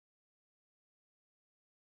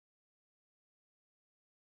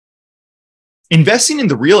Investing in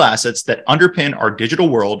the real assets that underpin our digital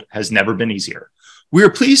world has never been easier. We are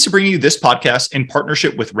pleased to bring you this podcast in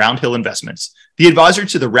partnership with Roundhill Investments, the advisor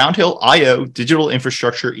to the Roundhill IO Digital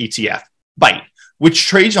Infrastructure ETF, BYTE, which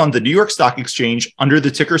trades on the New York Stock Exchange under the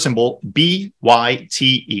ticker symbol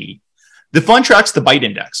BYTE. The fund tracks the BYTE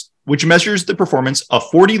Index, which measures the performance of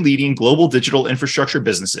 40 leading global digital infrastructure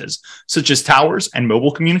businesses, such as towers and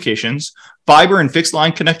mobile communications, fiber and fixed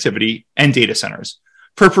line connectivity, and data centers.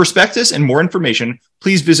 For prospectus and more information,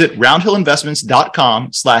 please visit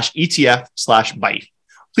roundhillinvestments.com/ETF/BYTE.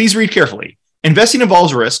 Please read carefully. Investing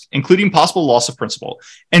involves risk, including possible loss of principal.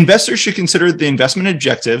 Investors should consider the investment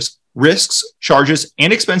objectives, risks, charges,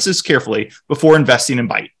 and expenses carefully before investing in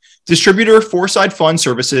BYTE. Distributor Foreside Fund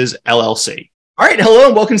Services, LLC. All right. Hello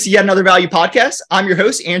and welcome to yet another Value Podcast. I'm your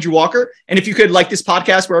host, Andrew Walker. And if you could like this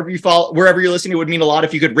podcast, wherever you're listening, it would mean a lot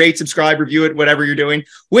if you could rate, subscribe, review it, whatever you're doing.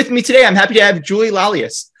 With me today, I'm happy to have Julia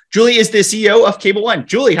Laulis. Julie is the CEO of Cable One.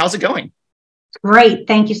 Julie, how's it going? Great.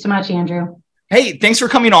 Thank you so much, Andrew. Hey, thanks for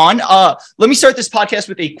coming on. Let me start this podcast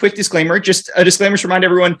with a quick disclaimer. Just a disclaimer to remind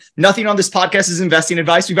everyone, nothing on this podcast is investing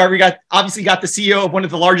advice. We've obviously got the CEO of one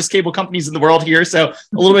of the largest cable companies in the world here, so a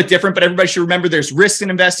little bit different, but everybody should remember there's risks in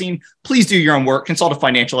investing. Please do your own work. Consult a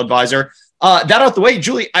financial advisor. That out the way,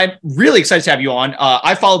 Julie, I'm really excited to have you on.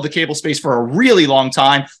 I followed the cable space for a really long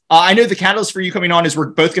time. I know the catalyst for you coming on is we're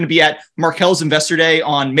both going to be at Markel's Investor Day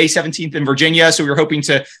on May 17th in Virginia. So we're hoping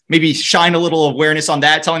to maybe shine a little awareness on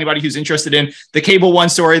that. Tell anybody who's interested in the Cable One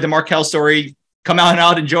story, the Markel story, come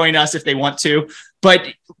out and join us if they want to. But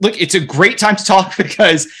look, it's a great time to talk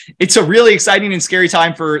because it's a really exciting and scary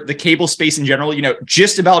time for the cable space in general. You know,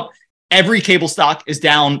 just about every cable stock is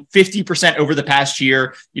down 50% over the past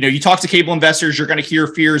year. You know, you talk to cable investors, you're going to hear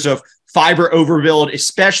fears of fiber overbuild,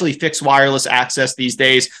 especially fixed wireless access these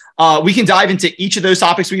days. We can dive into each of those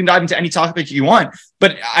topics. We can dive into any topic you want.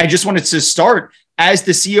 But I just wanted to start as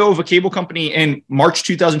the CEO of a cable company in March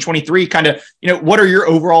 2023, what are your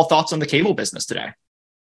overall thoughts on the cable business today?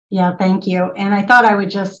 Yeah, thank you. And I thought I would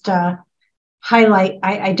just highlight,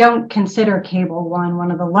 I don't consider Cable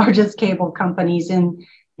one of the largest cable companies in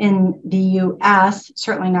the U.S.,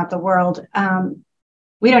 certainly not the world.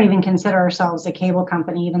 We don't even consider ourselves a cable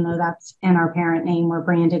company, even though that's in our parent name. We're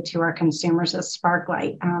branded to our consumers as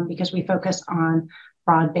Sparklight because we focus on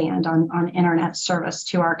broadband, on internet service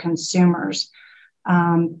to our consumers.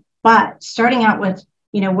 But starting out with,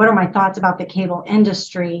 what are my thoughts about the cable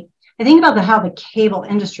industry? I think about how the cable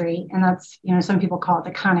industry, and that's, some people call it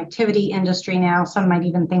the connectivity industry now. Some might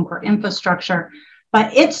even think we're infrastructure,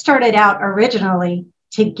 but it started out originally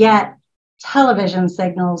to get television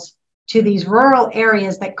signals to these rural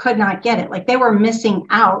areas that could not get it. Like they were missing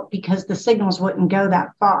out because the signals wouldn't go that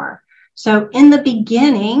far. So in the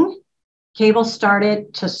beginning, cable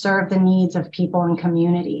started to serve the needs of people and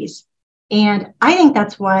communities. And I think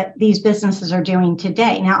that's what these businesses are doing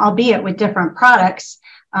today. Now, albeit with different products,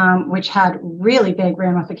 which had really big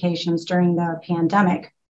ramifications during the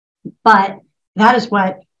pandemic, but that is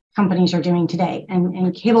what companies are doing today.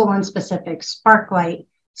 And Cable One specific, Sparklight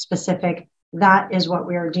specific, that is what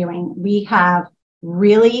we are doing. We have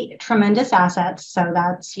really tremendous assets. So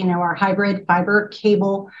that's, our hybrid fiber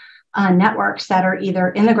cable networks that are either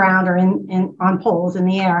in the ground or in on poles in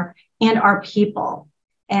the air, and our people.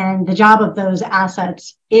 And the job of those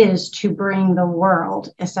assets is to bring the world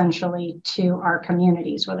essentially to our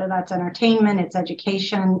communities, whether that's entertainment, it's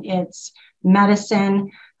education, it's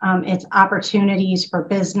medicine, it's opportunities for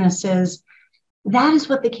businesses. That is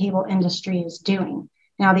what the cable industry is doing.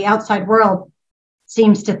 Now, the outside world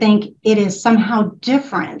seems to think it is somehow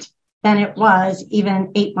different than it was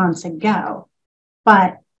even 8 months ago.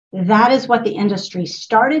 But that is what the industry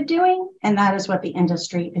started doing, and that is what the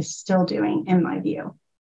industry is still doing, in my view.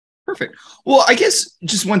 Perfect. Well, I guess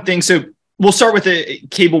just one thing. So we'll start with a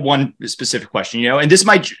Cable One specific question, and this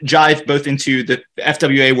might jive both into the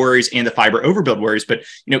FWA worries and the fiber overbuild worries. But,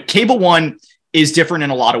 Cable One is different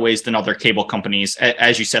in a lot of ways than other cable companies.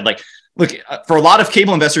 As you said, look, for a lot of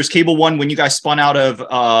cable investors, Cable One, when you guys spun out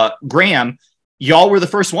of Graham, y'all were the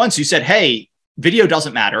first ones who said, hey, video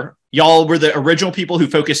doesn't matter. Y'all were the original people who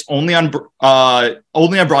focused only on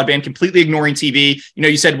broadband, completely ignoring TV.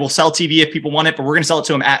 You said we'll sell TV if people want it, but we're going to sell it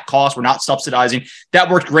to them at cost. We're not subsidizing. That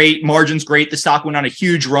worked great. Margins great. The stock went on a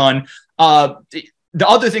huge run. The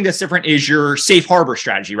other thing that's different is your safe harbor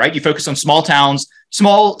strategy, right? You focus on small towns,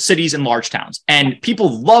 small cities, and large towns, and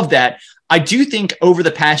people love that. I do think over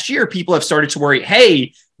the past year, people have started to worry,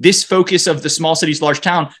 hey, this focus of the small cities, large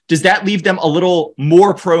town, does that leave them a little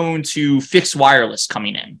more prone to fixed wireless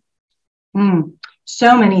coming in?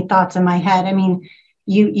 So many thoughts in my head. I mean,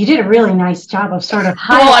 you did a really nice job of sort of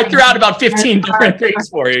highlighting. Well, I threw out about 15 different things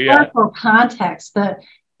for you. Yeah. Context.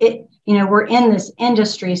 We're in this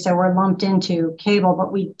industry, so we're lumped into cable,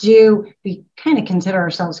 but we kind of consider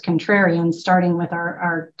ourselves contrarians, starting with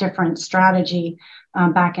our different strategy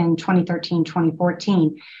back in 2013,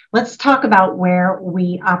 2014. Let's talk about where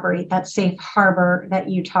we operate, that safe harbor that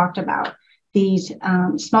you talked about. These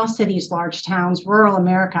small cities, large towns, rural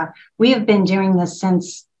America. We have been doing this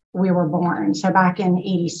since we were born, so back in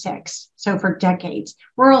 '86, so for decades.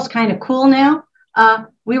 Rural's kind of cool now.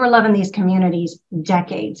 We were loving these communities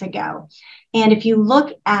decades ago. And if you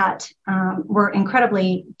look at, we're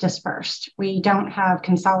incredibly dispersed. We don't have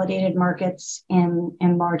consolidated markets in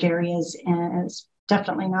large areas, and it's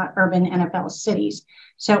definitely not urban NFL cities.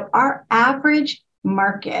 So our average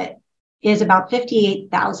market is about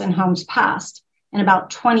 58,000 homes passed and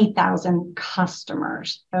about 20,000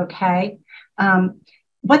 customers, okay?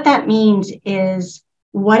 What that means is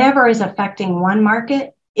whatever is affecting one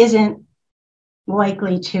market isn't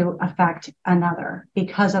likely to affect another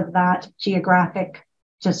because of that geographic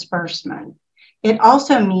disbursement. It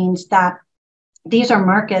also means that these are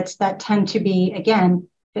markets that tend to be, again,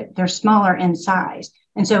 they're smaller in size.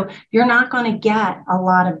 And so you're not going to get a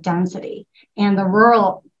lot of density. And the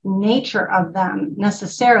rural nature of them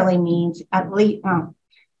necessarily means, at least, well,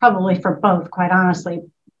 probably for both, quite honestly,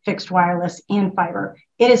 fixed wireless and fiber,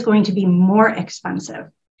 it is going to be more expensive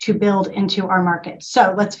to build into our market.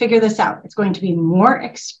 So let's figure this out. It's going to be more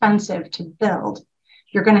expensive to build.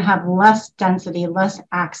 You're going to have less density, less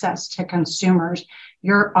access to consumers.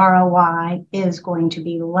 Your ROI is going to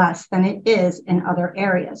be less than it is in other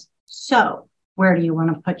areas. So where do you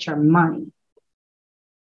want to put your money?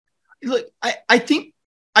 Look, I think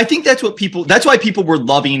that's why people were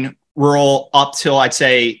loving rural up till I'd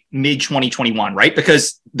say mid 2021, right?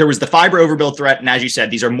 Because there was the fiber overbuild threat. And as you said,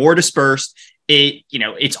 these are more dispersed.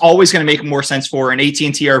 It's always going to make more sense for an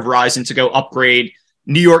AT&T or Verizon to go upgrade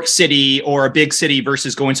New York City or a big city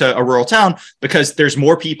versus going to a rural town because there's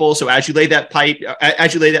more people. So as you lay that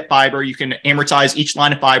fiber, you can amortize each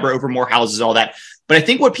line of fiber over more houses, all that. But I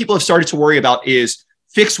think what people have started to worry about is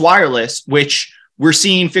fixed wireless, which we're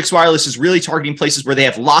seeing fixed wireless is really targeting places where they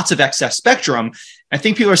have lots of excess spectrum. I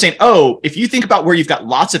think people are saying, oh, if you think about where you've got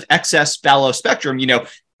lots of excess fallow spectrum,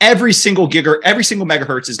 every single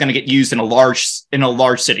megahertz is going to get used in a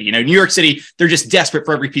large city. New York City, they're just desperate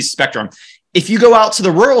for every piece of spectrum. If you go out to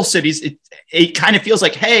the rural cities, it kind of feels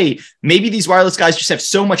like, hey, maybe these wireless guys just have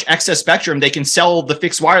so much excess spectrum, they can sell the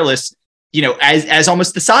fixed wireless, as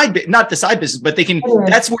almost not the side business, but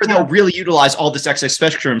that's where they'll really utilize all this excess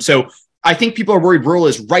spectrum. So I think people are worried rural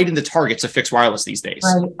is right in the targets of fixed wireless these days.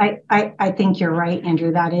 Right. I think you're right,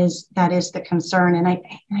 Andrew. That is the concern. And I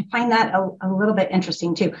find that a little bit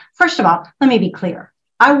interesting too. First of all, let me be clear.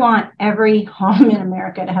 I want every home in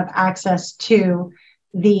America to have access to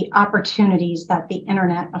the opportunities that the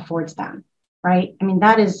internet affords them, right? I mean,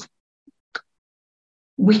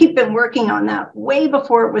 we've been working on that way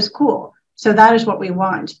before it was cool. So that is what we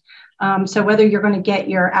want. So whether you're going to get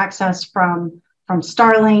your access from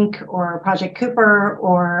Starlink or Project Cooper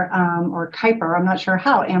or Kuiper, I'm not sure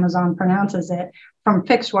how Amazon pronounces it, from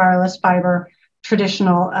fixed wireless fiber,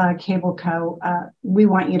 traditional cable co, we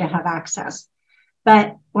want you to have access.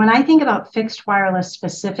 But when I think about fixed wireless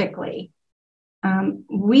specifically,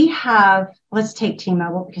 let's take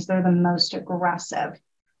T-Mobile because they're the most aggressive.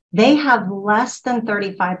 They have less than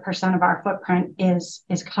 35% of our footprint is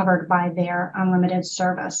covered by their unlimited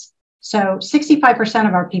service. So 65%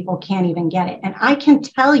 of our people can't even get it. And I can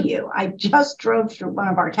tell you, I just drove through one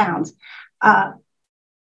of our towns.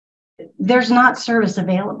 There's not service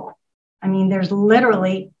available. I mean, there's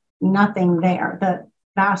literally nothing there. The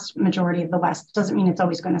vast majority of the West doesn't mean it's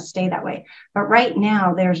always going to stay that way. But right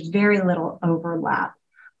now, there's very little overlap.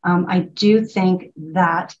 I do think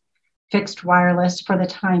that fixed wireless for the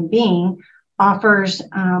time being offers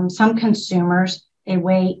some consumers a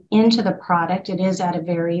way into the product. It is at a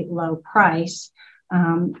very low price.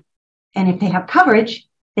 And if they have coverage,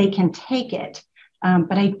 they can take it.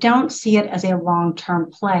 But I don't see it as a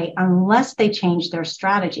long-term play unless they change their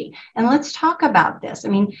strategy. And let's talk about this. I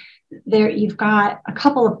mean, you've got a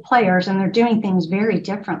couple of players and they're doing things very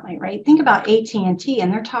differently, right? Think about AT&T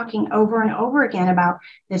and they're talking over and over again about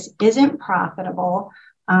this isn't profitable.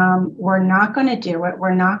 We're not going to do it.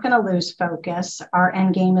 We're not going to lose focus. Our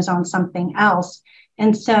end game is on something else.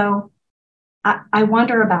 And so I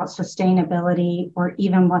wonder about sustainability or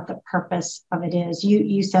even what the purpose of it is.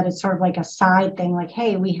 You said it's sort of like a side thing, like,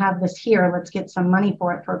 hey, we have this here. Let's get some money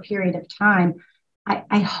for it for a period of time.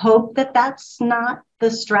 I hope that that's not the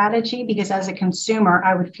strategy, because as a consumer,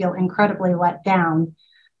 I would feel incredibly let down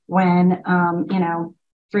when,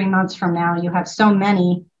 3 months from now, you have so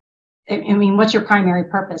many. I mean, what's your primary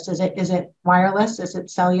purpose? Is it wireless? Is it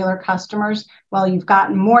cellular customers? Well, you've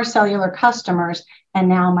gotten more cellular customers, and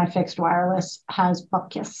now my fixed wireless has butt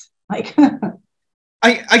kiss. Like,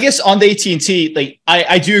 I guess on the AT&T, like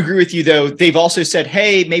I do agree with you though. They've also said,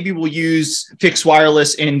 hey, maybe we'll use fixed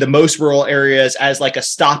wireless in the most rural areas as like a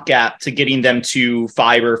stopgap to getting them to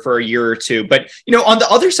fiber for a year or two. But, on the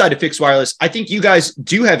other side of fixed wireless, I think you guys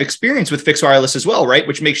do have experience with fixed wireless as well, right?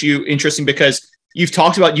 Which makes you interesting because you've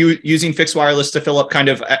talked about you using fixed wireless to fill up kind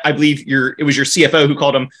of, I believe it was your CFO who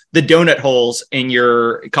called them the donut holes in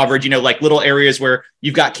your coverage, like little areas where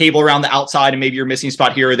you've got cable around the outside and maybe you're missing a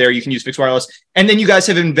spot here or there. You can use fixed wireless. And then you guys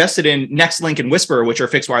have invested in Nextlink and Whisper, which are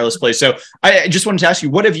fixed wireless plays. So I just wanted to ask you,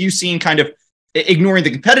 what have you seen kind of ignoring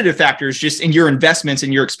the competitive factors just in your investments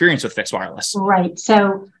and your experience with fixed wireless? Right.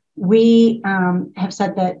 So we have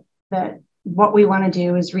said that what we want to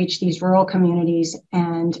do is reach these rural communities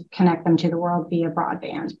and connect them to the world via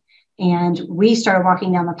broadband. And we started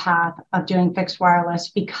walking down the path of doing fixed wireless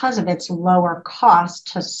because of its lower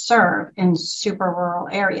cost to serve in super rural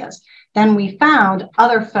areas. Then we found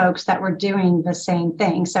other folks that were doing the same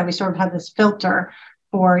thing. So we sort of had this filter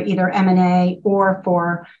for either M&A or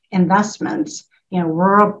for investments,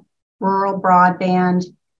 rural broadband,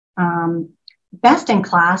 best in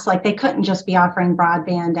class. Like they couldn't just be offering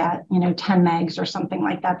broadband at 10 megs or something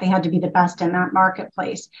like that. They had to be the best in that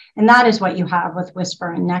marketplace, and that is what you have with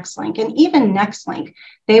Whisper and Nextlink. And even Nextlink,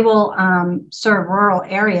 they will serve rural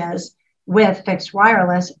areas with fixed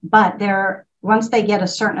wireless, but once they get a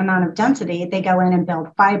certain amount of density, they go in and build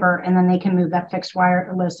fiber, and then they can move that fixed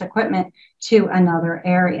wireless equipment to another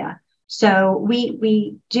area. So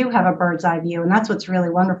we do have a bird's eye view, and that's what's really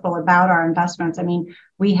wonderful about our investments. I mean,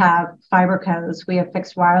 we have fiber codes, we have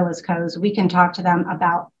fixed wireless codes. We can talk to them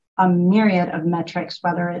about a myriad of metrics,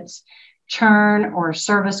 whether it's churn or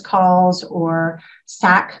service calls or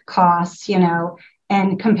SAC costs,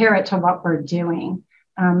 and compare it to what we're doing.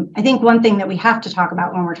 I think one thing that we have to talk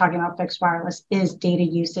about when we're talking about fixed wireless is data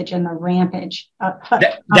usage and the rampage.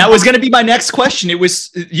 That was going to be my next question. It was,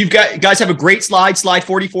 guys have a great slide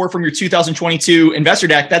 44 from your 2022 investor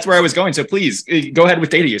deck. That's where I was going. So please go ahead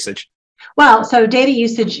with data usage. Well, so data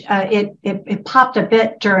usage, it popped a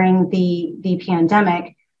bit during the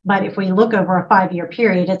pandemic, but if we look over a 5-year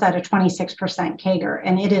period, it's at a 26% CAGR,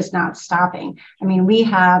 and it is not stopping. I mean, we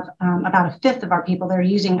have about a fifth of our people that are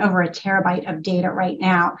using over a terabyte of data right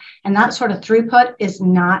now, and that sort of throughput is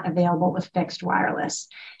not available with fixed wireless.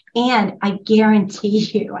 And I guarantee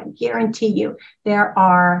you, there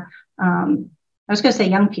are, I was going to say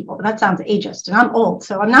young people, but that sounds ageist, and I'm old,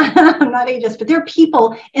 so I'm not ageist, but there are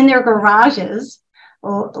people in their garages,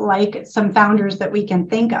 like some founders that we can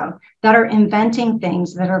think of, that are inventing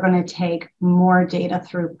things that are going to take more data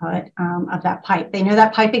throughput of that pipe. They know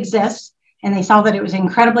that pipe exists, and they saw that it was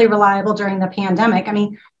incredibly reliable during the pandemic. I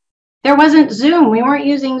mean, there wasn't Zoom. We weren't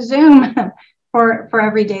using Zoom for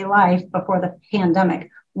everyday life before the pandemic.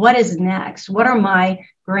 What is next? What are my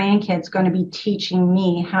grandkids going to be teaching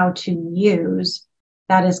me how to use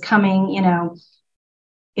that is coming,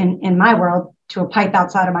 in my world, to a pipe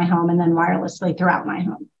outside of my home and then wirelessly throughout my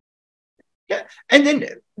home? Yeah. And then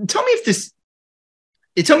tell me if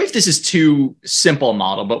this is too simple a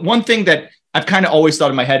model, but one thing that I've kind of always thought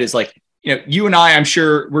in my head is like, you and I'm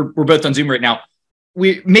sure we're both on Zoom right now.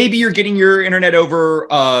 Maybe you're getting your internet over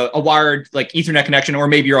a wired like Ethernet connection, or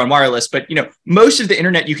maybe you're on wireless, but most of the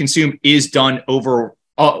internet you consume is done over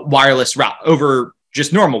a wireless route, over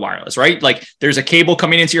just normal wireless, right? Like there's a cable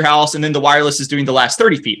coming into your house, and then the wireless is doing the last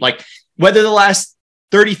 30 feet. Like whether the last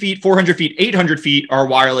 30 feet, 400 feet, 800 feet are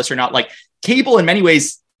wireless or not, like cable in many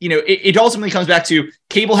ways, it ultimately comes back to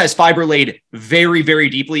cable has fiber laid very, very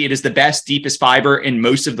deeply. It is the best, deepest fiber in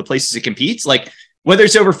most of the places it competes. Like whether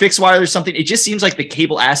it's over fixed wire or something, it just seems like the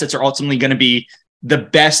cable assets are ultimately going to be the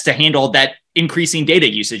best to handle that increasing data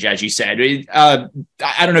usage, as you said. I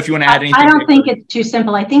don't know if you want to add anything. I don't think it's too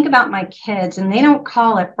simple. I think about my kids, and they don't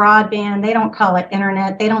call it broadband. They don't call it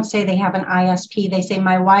internet. They don't say they have an ISP. They say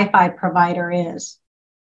my Wi-Fi provider is.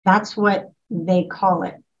 That's what they call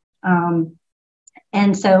it.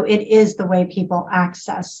 And so it is the way people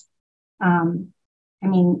access.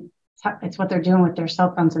 It's what they're doing with their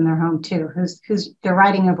cell phones in their home too. They're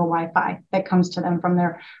riding over Wi-Fi that comes to them from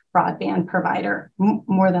their broadband provider,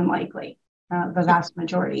 more than likely. The vast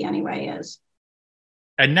majority anyway is.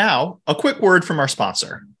 And now a quick word from our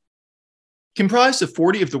sponsor. Comprised of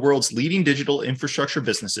 40 of the world's leading digital infrastructure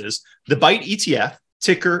businesses, the Byte ETF,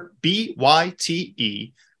 ticker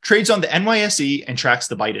BYTE, trades on the NYSE and tracks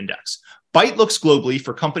the Byte Index. Byte looks globally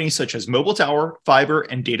for companies such as mobile tower, fiber,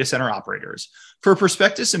 and data center operators. For a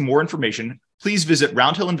prospectus and more information, please visit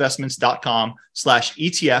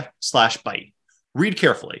roundhillinvestments.com/ETF/Byte. Read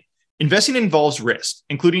carefully. Investing involves risk,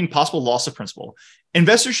 including possible loss of principal.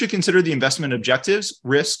 Investors should consider the investment objectives,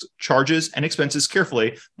 risks, charges, and expenses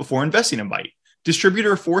carefully before investing in Byte.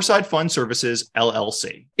 Distributor Foreside Fund Services,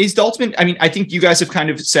 LLC. Is the ultimate, I think you guys have kind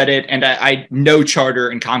of said it, and I know Charter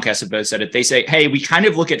and Comcast have both said it. They say, hey, we kind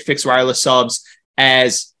of look at fixed wireless subs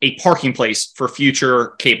as a parking place for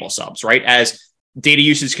future cable subs, right? As data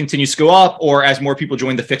usage continues to go up, or as more people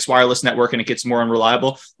join the fixed wireless network and it gets more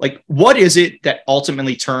unreliable. Like, what is it that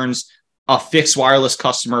ultimately turns a fixed wireless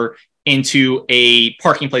customer into a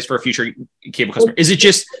parking place for a future cable customer? Is it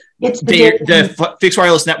just the fixed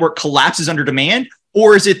wireless network collapses under demand,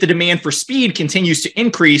 or is it the demand for speed continues to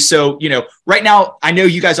increase? So, right now, I know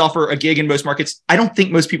you guys offer a gig in most markets. I don't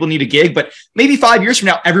think most people need a gig, but maybe 5 years from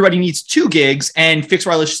now, everybody needs 2 gigs and fixed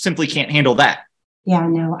wireless simply can't handle that. Yeah,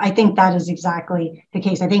 no, I think that is exactly the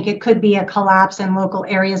case. I think it could be a collapse in local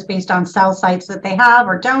areas based on cell sites that they have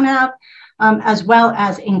or don't have, as well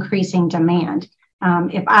as increasing demand.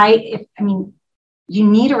 You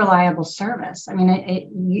need a reliable service.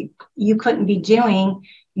 You couldn't be doing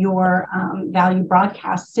your value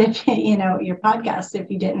broadcasts if your podcasts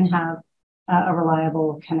if you didn't have a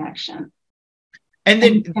reliable connection. And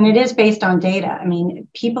it is based on data.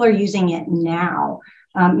 People are using it now.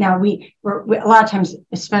 Now we a lot of times,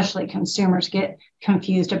 especially consumers, get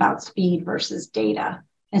confused about speed versus data,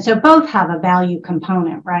 and so both have a value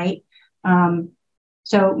component, right?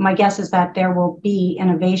 So my guess is that there will be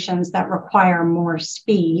innovations that require more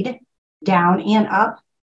speed down and up.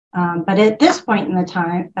 But at this point in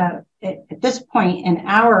at this point in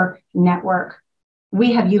our network,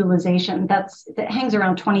 we have utilization that hangs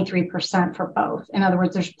around 23% for both. In other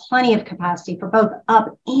words, there's plenty of capacity for both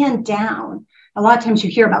up and down. A lot of times you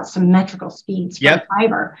hear about symmetrical speeds for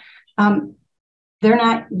fiber. They're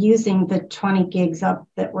not using the 20 gigs up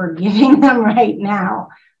that we're giving them right now,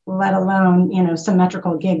 let alone,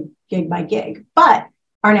 symmetrical gig by gig. But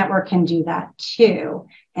our network can do that too.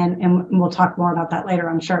 And we'll talk more about that later,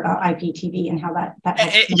 I'm sure, about IPTV and how that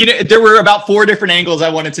helps. There were about 4 different angles I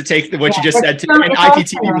wanted to take what you just said, and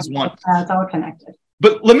IPTV was one. It's all connected.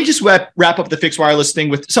 But let me just wrap up the fixed wireless thing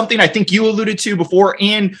with something I think you alluded to before.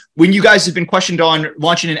 And when you guys have been questioned on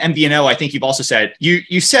launching an MVNO, I think you've also said,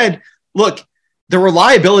 you said, look, the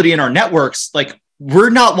reliability in our networks, like, we're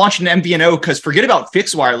not launching an MVNO because forget about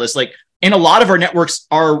fixed wireless. Like, in a lot of our networks,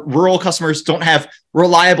 our rural customers don't have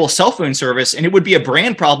reliable cell phone service. And it would be a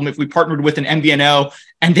brand problem if we partnered with an MVNO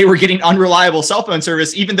and they were getting unreliable cell phone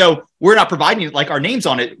service, even though we're not providing it, like, our names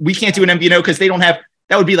on it. We can't do an MVNO because they don't have,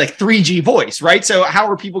 that would be like 3G voice, right? So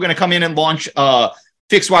how are people going to come in and launch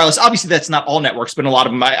fixed wireless? Obviously, that's not all networks, but a lot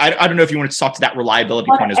of them. I don't know if you wanted to talk to that reliability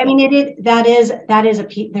point as well.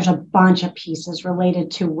 There's a bunch of pieces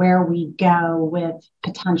related to where we go with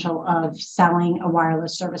potential of selling a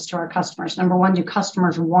wireless service to our customers. Number one, do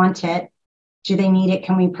customers want it? Do they need it?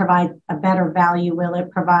 Can we provide a better value? Will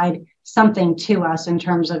it provide something to us in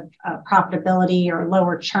terms of profitability or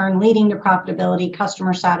lower churn leading to profitability,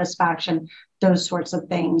 customer satisfaction, those sorts of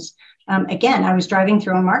things? Again, I was driving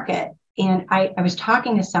through a market and I was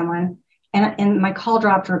talking to someone and my call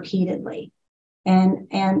dropped repeatedly.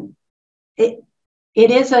 And it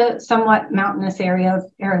is a somewhat mountainous area of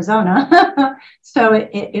Arizona. So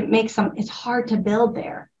it makes it's hard to build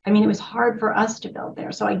there. It was hard for us to build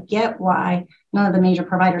there. So I get why none of the major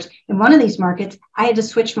providers. In one of these markets, I had to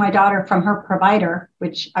switch my daughter from her provider,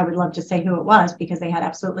 which I would love to say who it was because they had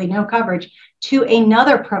absolutely no coverage, to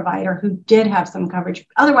another provider who did have some coverage.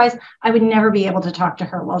 Otherwise, I would never be able to talk to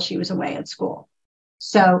her while she was away at school.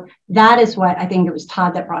 So that is what I think it was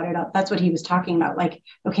Todd that brought it up. That's what he was talking about. Like,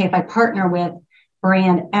 okay, if I partner with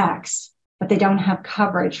brand X, but they don't have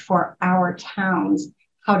coverage for our towns,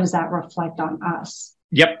 how does that reflect on us?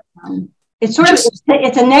 Yep. It's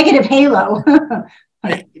it's a negative halo.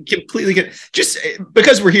 I completely get. Just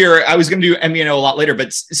because we're here, I was going to do MVNO a lot later,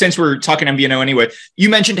 but since we're talking MVNO anyway, you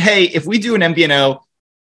mentioned, hey, if we do an MVNO,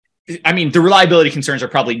 the reliability concerns are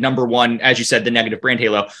probably number one, as you said, the negative brand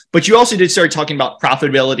halo. But you also did start talking about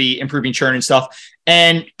profitability, improving churn and stuff.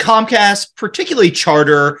 And Comcast, particularly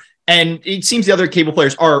Charter, and it seems the other cable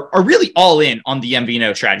players are really all in on the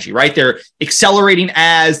MVNO strategy, right? They're accelerating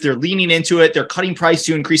ads, they're leaning into it, they're cutting price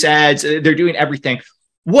to increase ads, they're doing everything.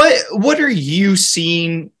 What are you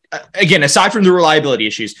seeing, again, aside from the reliability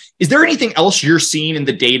issues? Is there anything else you're seeing in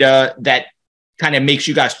the data that kind of makes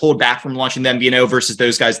you guys hold back from launching the MVNO versus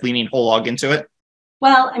those guys leaning whole hog into it?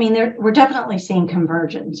 Well, we're definitely seeing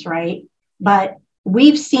convergence, right? But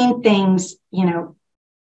we've seen things,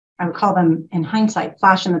 I would call them in hindsight,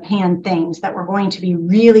 flash in the pan things that were going to be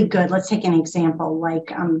really good. Let's take an example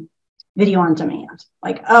like video on demand.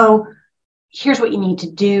 Like, oh, here's what you need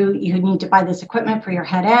to do. You need to buy this equipment for your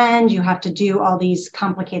head end. You have to do all these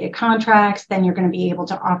complicated contracts. Then you're going to be able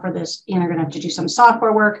to offer this, you're going to have to do some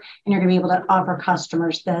software work, and you're going to be able to offer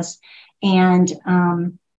customers this. And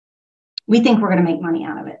we think we're going to make money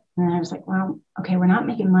out of it. And then I was like, well, okay, we're not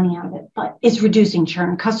making money out of it, but it's reducing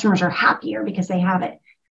churn. Customers are happier because they have it.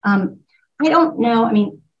 I don't know. I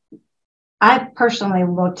mean, I've personally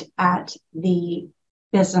looked at the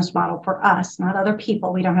business model for us, not other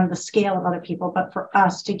people. We don't have the scale of other people, but for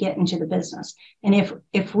us to get into the business. And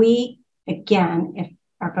if we, again, if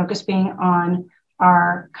our focus being on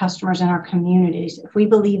our customers and our communities, if we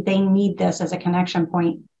believe they need this as a connection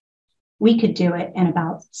point, we could do it in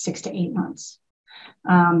about 6 to 8 months.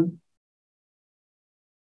 But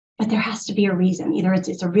there has to be a reason. Either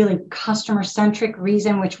it's a really customer-centric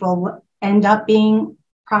reason, which will end up being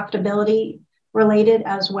profitability related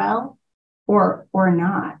as well, or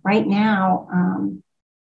not. Right now,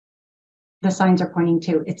 the signs are pointing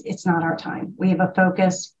to it's not our time. We have a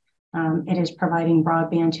focus. It is providing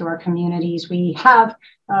broadband to our communities. We have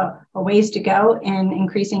a ways to go in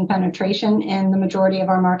increasing penetration in the majority of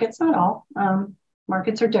our markets. Not all.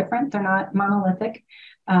 Markets are different. They're not monolithic.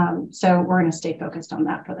 So we're going to stay focused on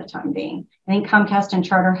that for the time being. I think Comcast and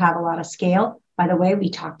Charter have a lot of scale. By the way, we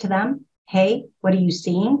talk to them. Hey, what are you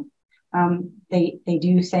seeing? They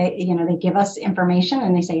do say, they give us information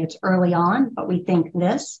and they say it's early on, but we think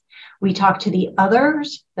this. We talk to the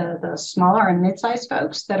others, the smaller and mid-sized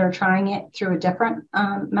folks that are trying it through a different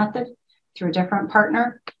method, through a different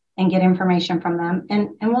partner, and get information from them.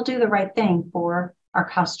 And we'll do the right thing for our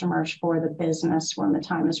customers, for the business when the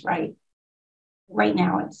time is right. Right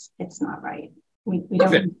now, it's not right. We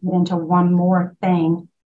don't get into one more thing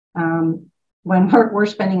when we're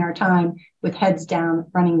spending our time with heads down,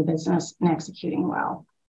 running the business and executing well.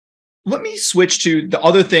 Let me switch to the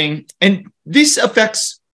other thing, and this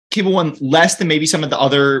affects Cable One less than maybe some of the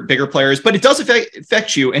other bigger players, but it does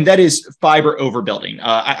affect you, and that is fiber overbuilding.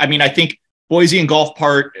 I think Boise and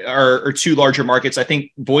Gulfport are two larger markets. I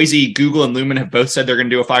think Boise, Google, and Lumen have both said they're going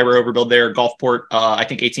to do a fiber overbuild there. Gulfport, I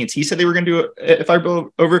think AT&T said they were going to do a fiber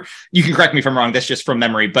over. You can correct me if I'm wrong. That's just from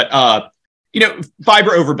memory. But,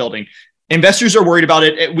 fiber overbuilding. Investors are worried about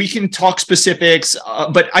it. We can talk specifics,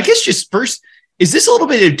 but I guess just first, is this a little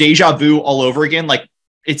bit of deja vu all over again? Like,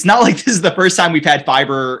 it's not like this is the first time we've had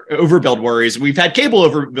fiber overbuild worries. We've had cable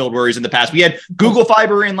overbuild worries in the past. We had Google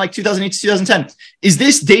Fiber in like 2008 to 2010. Is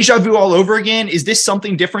this deja vu all over again? Is this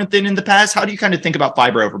something different than in the past? How do you kind of think about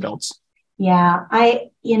fiber overbuilds? Yeah,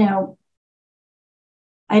 I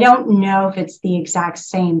don't know if it's the exact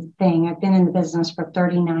same thing. I've been in the business for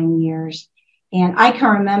 39 years. And I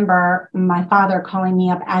can remember my father calling me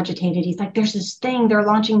up agitated. He's like, there's this thing, they're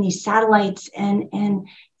launching these satellites and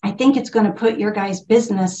I think it's going to put your guys'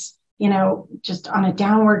 business, just on a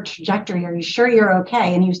downward trajectory. Are you sure you're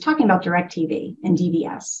okay? And he was talking about DirecTV and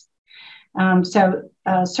DBS.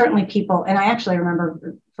 Certainly people, and I actually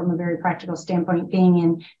remember from a very practical standpoint being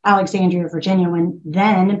in Alexandria, Virginia, when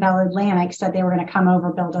then Bell Atlantic said they were going to come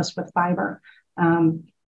overbuild us with fiber.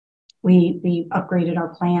 We upgraded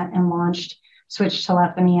our plant and switched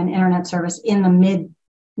telephony and internet service in the mid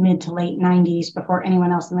to late 90s before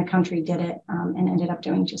anyone else in the country did it, and ended up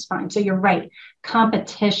doing just fine. So you're right.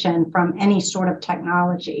 Competition from any sort of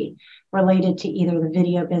technology related to either the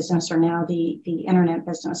video business or now the internet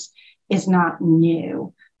business is not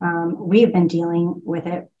new. We have been dealing with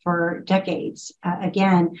it for decades.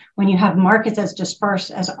 Again, when you have markets as dispersed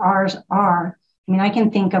as ours are, I can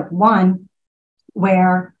think of one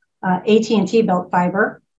where AT&T built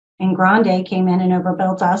fiber and Grande came in and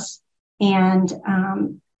overbuilt us, and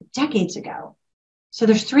decades ago. So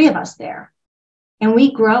there's 3 of us there, and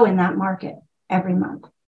we grow in that market every month.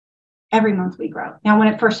 Every month we grow. Now, when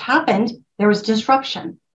it first happened, there was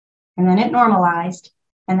disruption, and then it normalized,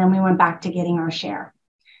 and then we went back to getting our share.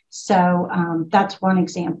 So that's one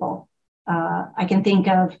example. I can think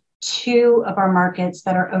of 2 of our markets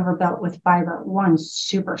that are overbuilt with fiber. One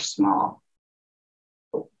super small.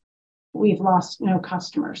 We've lost no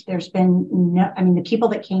customers. There's been the people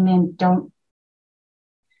that came in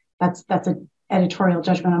that's an editorial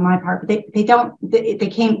judgment on my part, but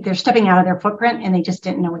they're stepping out of their footprint and they just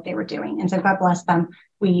didn't know what they were doing. And so God bless them.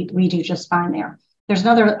 We do just fine there. There's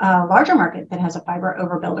another larger market that has a fiber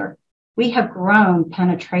overbuilder. We have grown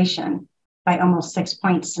penetration by almost 6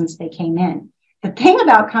 points since they came in. The thing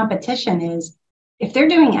about competition is if they're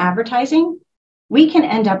doing advertising, we can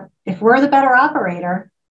end up, if we're the better operator,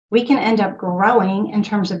 we can end up growing in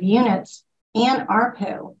terms of units and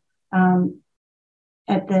ARPU.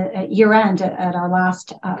 at year end at our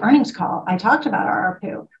last earnings call, I talked about our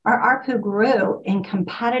ARPU. Our ARPU grew in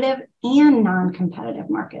competitive and non-competitive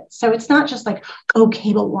markets. So it's not just like, oh,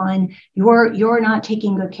 Cable One, you're not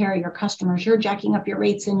taking good care of your customers. You're jacking up your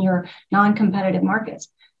rates in your non-competitive markets.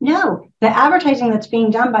 No, the advertising that's being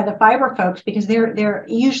done by the fiber folks, because they're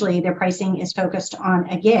usually their pricing is focused on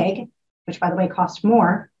a gig, which by the way costs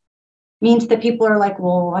more, means that people are like,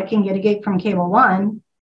 well, I can get a gig from Cable One.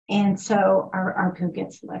 And so our ARPU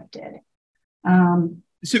gets lifted.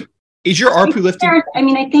 So is your ARPU lifting? I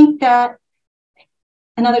mean, I think that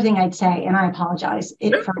another thing I'd say, and I apologize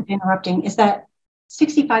for interrupting, is that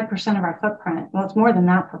 65% of our footprint, well, it's more than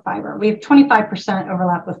that for fiber. We have 25%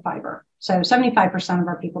 overlap with fiber. So 75% of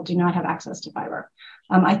our people do not have access to fiber.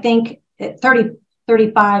 I think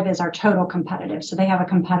 35 is our total competitive. So they have a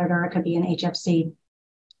competitor. It could be an HFC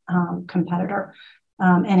competitor.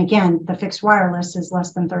 And again, the fixed wireless is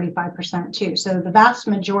less than 35% too. So the vast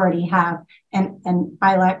majority have, and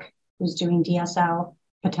ILEC who's doing DSL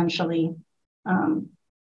potentially, and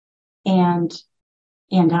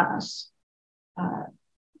us.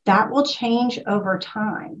 That will change over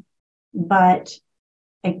time. But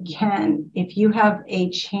again, if you have a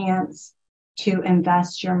chance to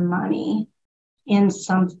invest your money in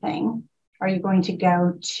something, are you going to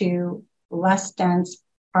go to less dense,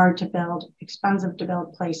 hard to build, expensive to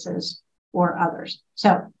build places or others?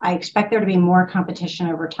 So I expect there to be more competition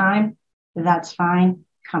over time. That's fine.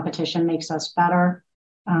 Competition makes us better.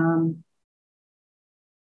 And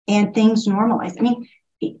things normalize. I mean,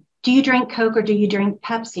 do you drink Coke or do you drink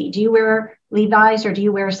Pepsi? Do you wear Levi's or do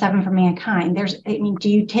you wear Seven for Mankind? Do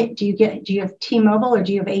you have T-Mobile or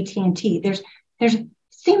do you have AT&T? There's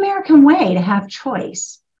it's the American way to have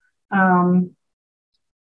choice. But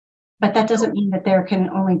that doesn't mean that there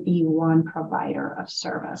can only be one provider of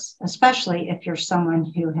service, especially if you're someone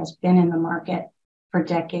who has been in the market for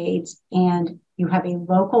decades and you have a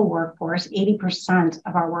local workforce. 80%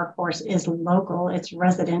 of our workforce is local. It's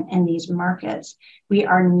resident in these markets. We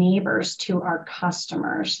are neighbors to our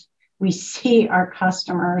customers. We see our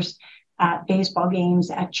customers at baseball games,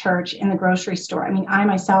 at church, in the grocery store. I mean, I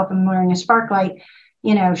myself am wearing a Sparklight,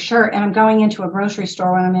 shirt, and I'm going into a grocery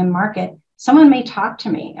store when I'm in market. Someone may talk to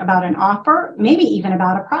me about an offer, maybe even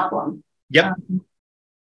about a problem. Yep.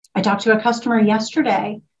 I talked to a customer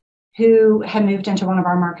yesterday who had moved into one of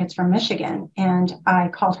our markets from Michigan, and I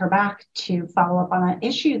called her back to follow up on an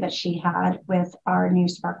issue that she had with our new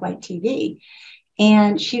Sparklight TV.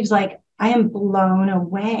 And she was like, I am blown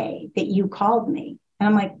away that you called me. And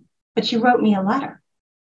I'm like, but you wrote me a letter.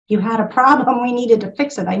 You had a problem. We needed to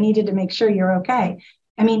fix it. I needed to make sure you're okay.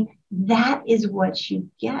 I mean, that is what you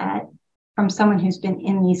get from someone who's been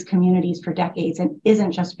in these communities for decades and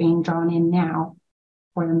isn't just being drawn in now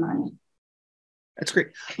for the money. That's great.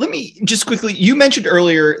 Let me just quickly, you mentioned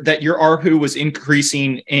earlier that your ARPU was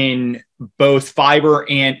increasing in both fiber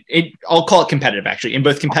and I'll call it competitive, actually, in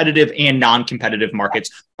both competitive and non-competitive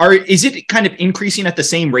markets. Is it kind of increasing at the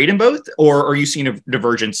same rate in both, or are you seeing a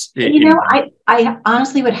divergence? I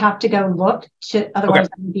honestly would have to go look to, otherwise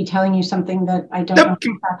I would be telling you something that I don't know.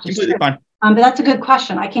 Completely fine. But that's a good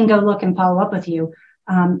question. I can go look and follow up with you.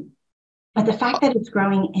 But the fact that it's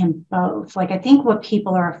growing in both, like I think what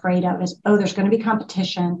people are afraid of is, there's going to be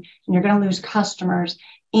competition and you're going to lose customers.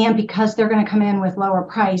 And because they're going to come in with lower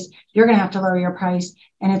price, you're going to have to lower your price.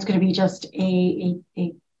 And it's going to be just a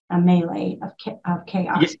melee of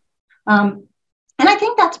chaos. Yes. And I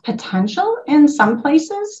think that's potential in some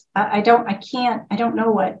places. I don't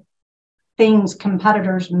know what things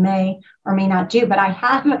competitors may or may not do, but I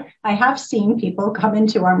have seen people come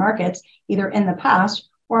into our markets either in the past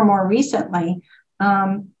or more recently.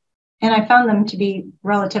 And I found them to be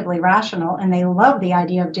relatively rational, and they love the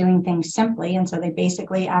idea of doing things simply. And so they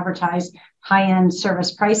basically advertise high-end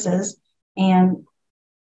service prices, and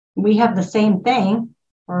we have the same thing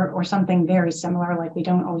or something very similar, like we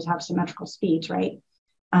don't always have symmetrical speeds, right?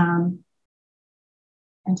 And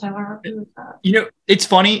so our it's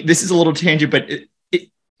funny, this is a little tangent, but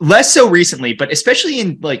less so recently, but especially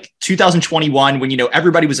in like 2021, when,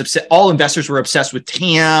 everybody was upset, all investors were obsessed with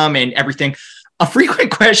TAM and everything. A frequent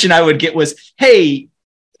question I would get was, hey,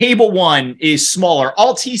 Cable One is smaller,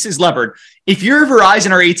 Altice is levered. If you're Verizon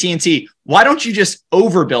or AT&T, why don't you just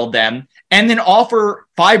overbuild them and then offer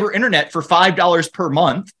fiber internet for $5 per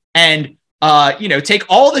month and, take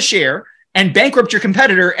all the share and bankrupt your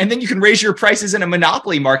competitor, and then you can raise your prices in a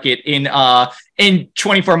monopoly market in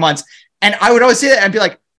 24 months. And I would always say that and be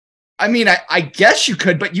like, I mean, I guess you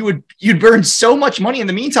could, but you'd burn so much money in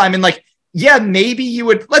the meantime. And like, maybe you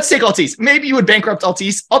would, let's take Altice. Maybe you would bankrupt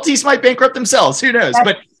Altice. Altice might bankrupt themselves. Who knows?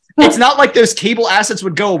 But it's not like those cable assets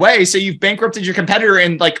would go away. So you've bankrupted your competitor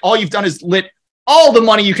and like all you've done is lit all the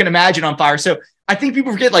money you can imagine on fire. So I think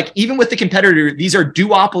people forget, like, even with the competitor, these are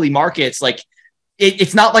duopoly markets. Like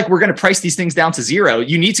it's not like we're going to price these things down to zero.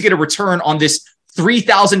 You need to get a return on this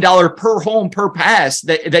 $3,000 per home per pass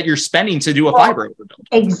that you're spending to do a fiber overbuild.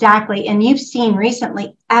 Exactly. And you've seen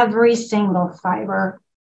recently every single fiber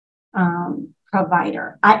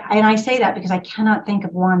provider. I say that because I cannot think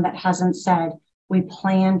of one that hasn't said we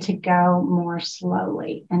plan to go more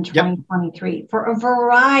slowly in 2023 for a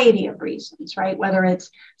variety of reasons, right? Whether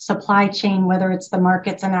it's supply chain, whether it's the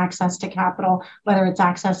markets and access to capital, whether it's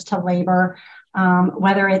access to labor,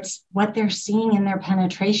 whether it's what they're seeing in their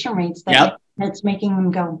penetration rates that's making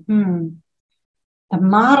them go, the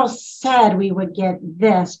model said we would get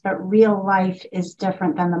this, but real life is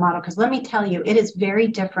different than the model. Because let me tell you, it is very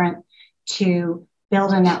different to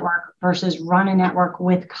build a network versus run a network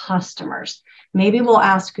with customers. Maybe we'll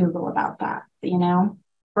ask Google about that. You know,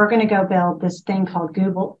 we're going to go build this thing called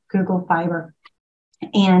Google Fiber.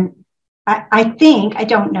 And I think, I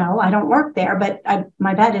don't know, I don't work there, but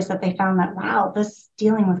my bet is that they found that, wow, this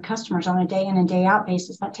dealing with customers on a day in and day out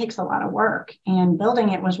basis, that takes a lot of work. And building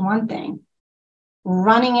it was one thing.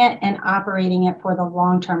 Running it and operating it for the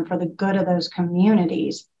long term, for the good of those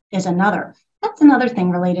communities is another. That's another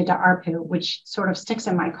thing related to ARPU, which sort of sticks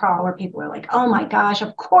in my craw, where people are like, oh my gosh,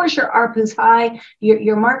 of course your ARPU's high.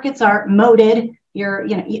 Your markets are moated.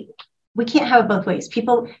 We can't have it both ways.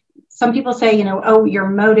 Some people say, oh, you're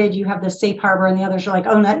moated, you have the safe harbor, and the others are like,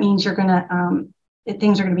 oh, that means you're gonna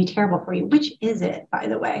things are gonna be terrible for you. Which is it, by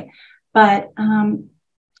the way? But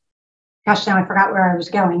gosh, now I forgot where I was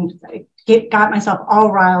going. I got myself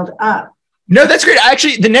all riled up. No, that's great.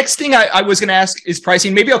 Actually, the next thing I was going to ask is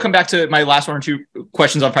pricing. Maybe I'll come back to my last one or two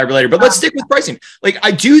questions on fiber later, but let's stick with pricing. Like,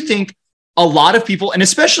 I do think a lot of people, and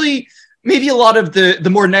especially maybe a lot of the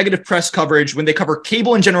more negative press coverage when they cover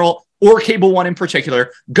cable in general or Cable One in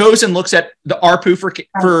particular, goes and looks at the ARPU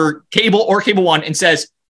for cable or Cable One and says,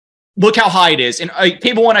 look how high it is. And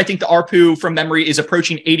Cable One, I think the ARPU from memory is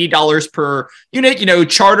approaching $80 per unit.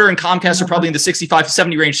 Charter and Comcast are probably in the 65 to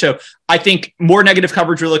 70 range. So I think more negative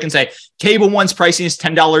coverage will look and say Cable One's pricing is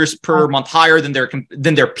 $10 per month higher than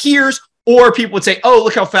their peers. Or people would say, oh,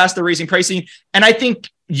 look how fast they're raising pricing. And I think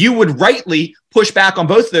you would rightly push back on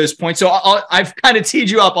both of those points. So I've kind of teed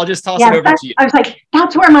you up. I'll just toss it over to you. I was like,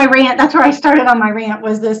 that's where I started on my rant,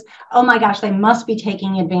 was this, oh my gosh, they must be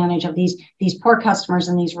taking advantage of these poor customers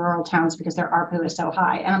in these rural towns because their ARPU is so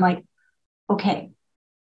high. And I'm like, okay,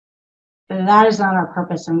 that is not our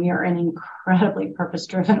purpose. And we are an incredibly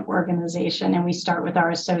purpose-driven organization. And we start with our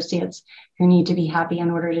associates who need to be happy in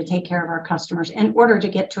order to take care of our customers, in order to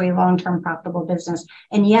get to a long-term profitable business.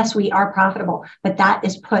 And yes, we are profitable, but that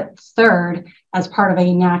is put third as part of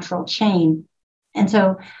a natural chain. And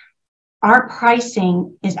so our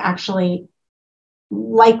pricing is actually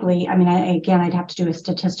likely, I'd have to do a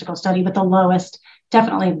statistical study, but the lowest,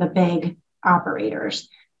 definitely of the big operators.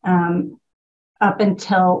 Up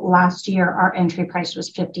until last year, our entry price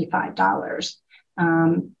was $55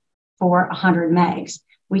 for 100 megs.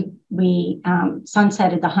 We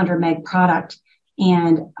sunsetted the 100 meg product,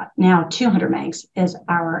 and now 200 megs is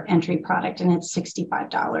our entry product, and it's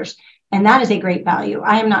 $65. And that is a great value.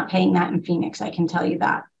 I am not paying that in Phoenix, I can tell you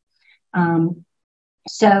that.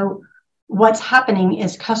 So what's happening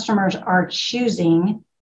is customers are choosing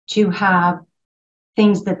to have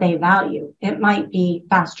things that they value. It might be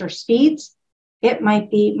faster speeds. It might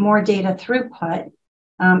be more data throughput.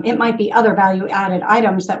 It might be other value added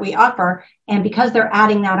items that we offer. And because they're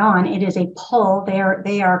adding that on, it is a pull.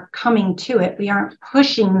 They are coming to it. We aren't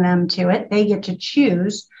pushing them to it. They get to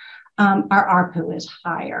choose. Our ARPU is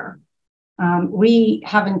higher. We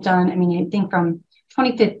haven't done, I think from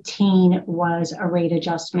 2015 was a rate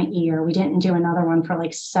adjustment year. We didn't do another one for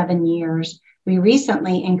like 7 years. We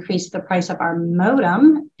recently increased the price of our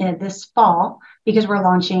modem this fall because we're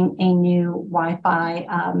launching a new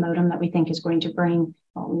Wi-Fi modem that we think is going to bring,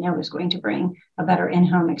 a better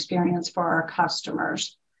in-home experience for our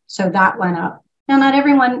customers. So that went up. Now, not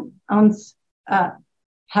everyone rents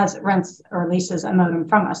or leases a modem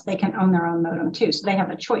from us. They can own their own modem too. So they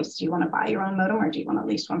have a choice. Do you want to buy your own modem or do you want to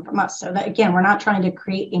lease one from us? So that, again, we're not trying to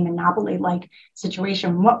create a monopoly-like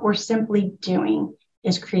situation. What we're simply doing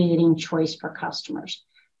is creating choice for customers.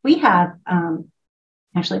 We have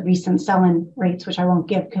actually recent sell-in rates, which I won't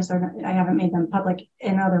give because I haven't made them public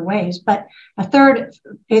in other ways, but a third,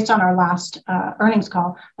 based on our last earnings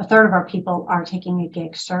call, a third of our people are taking a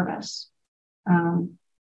gig service.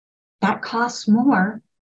 That costs more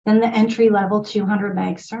than the entry-level 200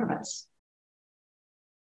 meg service.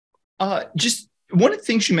 Just one of the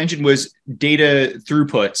things you mentioned was data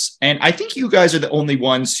throughputs. And I think you guys are the only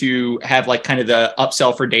ones who have like kind of the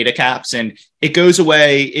upsell for data caps. And it goes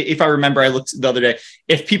away. If I remember, I looked the other day,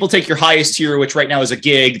 if people take your highest tier, which right now is a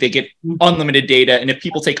gig, they get unlimited data. And if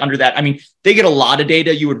people take under that, I mean, they get a lot of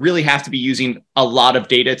data. You would really have to be using a lot of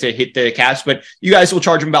data to hit the caps, but you guys will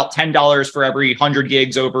charge them about $10 for every 100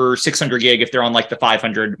 gigs over 600 gig if they're on like the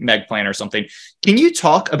 500 meg plan or something. Can you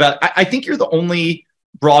talk about, I think you're the only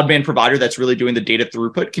broadband provider that's really doing the data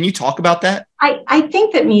throughput. Can you talk about that? I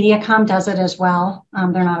think that Mediacom does it as well.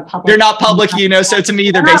 They're not a public. They're not public, you know. So to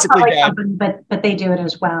me, they're basically dead. Company, but they do it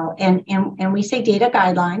as well. And we say data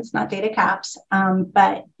guidelines, not data caps.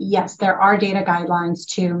 But yes, there are data guidelines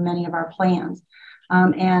to many of our plans.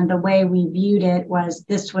 And the way we viewed it was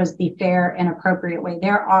this was the fair and appropriate way.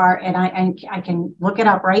 There are, and I can look it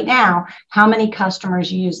up right now, how many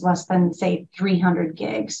customers use less than say 300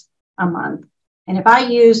 gigs a month. And if I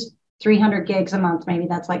use 300 gigs a month, maybe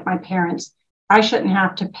that's like my parents, I shouldn't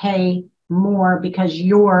have to pay more because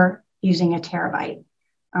you're using a terabyte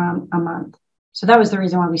a month. So that was the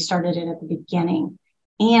reason why we started it at the beginning.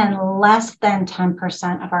 And less than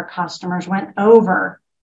 10% of our customers went over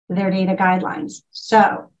their data guidelines.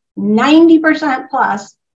 So 90%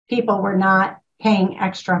 plus people were not paying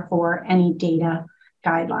extra for any data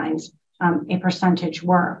guidelines. A percentage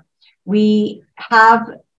were. We have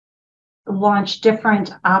launch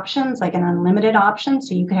different options, like an unlimited option.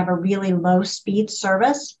 So you could have a really low speed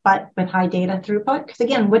service, but with high data throughput. Because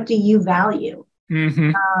again, what do you value?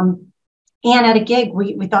 Mm-hmm. And at a gig,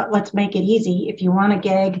 we thought, let's make it easy. If you want a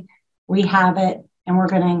gig, we have it. And we're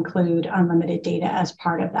going to include unlimited data as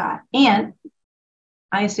part of that. And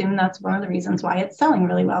I assume that's one of the reasons why it's selling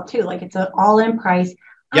really well too. Like it's an all-in price.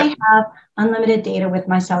 Yep. I have unlimited data with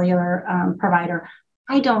my cellular provider.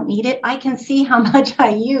 I don't need it. I can see how much I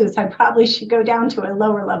use. I probably should go down to a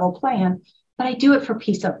lower level plan, but I do it for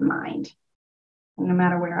peace of mind. No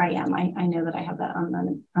matter where I am, I know that I have that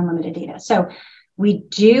unlimited data. So we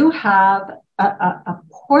do have a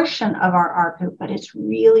portion of our ARPU, but it's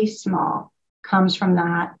really small, comes from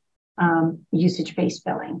that usage-based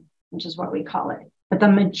billing, which is what we call it. But the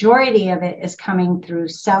majority of it is coming through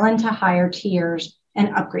sell into higher tiers and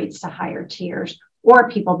upgrades to higher tiers, or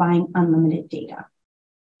people buying unlimited data.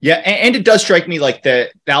 Yeah, and it does strike me like the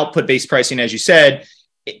output-based pricing, as you said,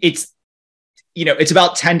 it's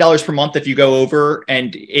about $10 per month if you go over,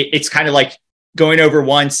 and it's kind of like going over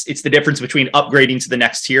once. It's the difference between upgrading to the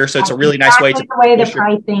next tier. So it's a really nice way to the way the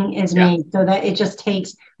pricing is made, so that it just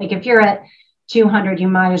takes, like if you're at 200, you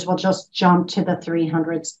might as well just jump to the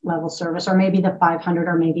 300 level service, or maybe the 500,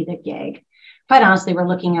 or maybe the gig. Quite honestly, we're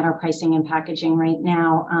looking at our pricing and packaging right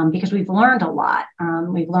now because we've learned a lot.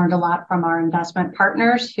 We've learned a lot from our investment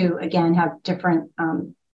partners who, again, have different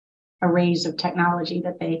arrays of technology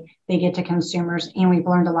that they get to consumers. And we've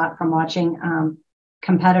learned a lot from watching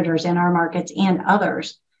competitors in our markets and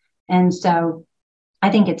others. And so I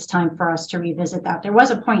think it's time for us to revisit that. There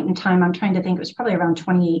was a point in time, I'm trying to think, it was probably around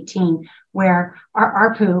 2018, where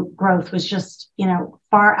our ARPU growth was just,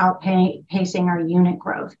 far outpacing our unit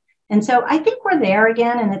growth. And so I think we're there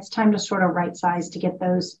again, and it's time to sort of right size to get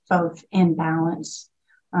those both in balance.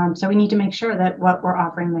 So we need to make sure that what we're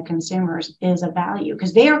offering the consumers is a value,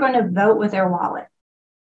 because they are going to vote with their wallet.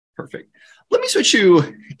 Perfect. Let me switch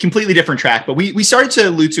to a completely different track, but we started to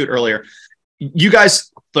allude to it earlier. You guys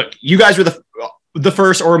were the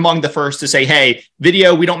first, or among the first, to say, hey,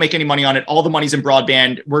 video, we don't make any money on it. All the money's in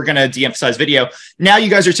broadband. We're going to de-emphasize video. Now you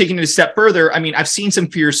guys are taking it a step further. I mean, I've seen some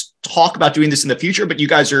peers talk about doing this in the future, but you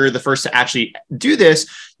guys are the first to actually do this.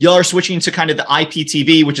 Y'all are switching to kind of the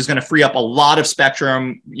IPTV, which is going to free up a lot of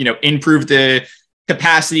spectrum, improve the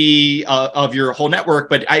capacity of your whole network.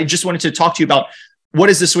 But I just wanted to talk to you about, what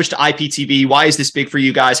is the switch to IPTV? Why is this big for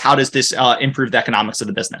you guys? How does this improve the economics of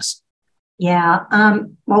the business? Yeah,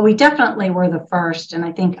 well, we definitely were the first, and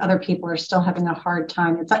I think other people are still having a hard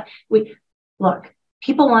time. It's like,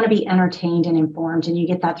 people want to be entertained and informed, and you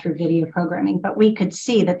get that through video programming, but we could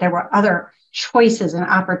see that there were other choices and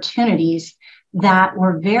opportunities that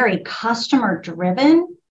were very customer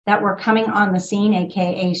driven that were coming on the scene,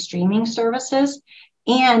 AKA streaming services.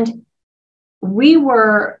 And we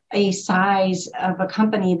were a size of a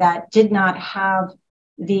company that did not have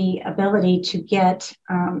the ability to get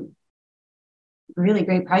really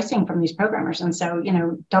great pricing from these programmers. And so,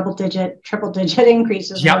 double digit, triple digit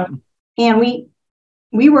increases. Yep. And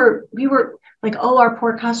we were like, oh, our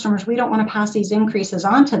poor customers, we don't want to pass these increases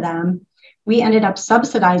on to them. We ended up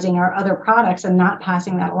subsidizing our other products and not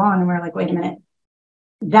passing that along. And we're like, wait a minute.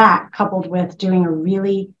 That, coupled with doing a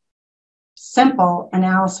really simple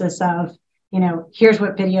analysis of, here's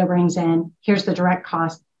what video brings in, here's the direct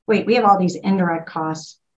cost, wait, we have all these indirect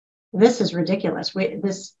costs. This is ridiculous.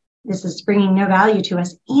 This is bringing no value to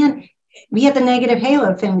us. And we had the negative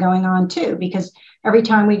halo thing going on too, because every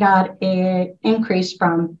time we got an increase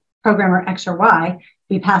from programmer X or Y,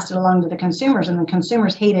 we passed it along to the consumers, and the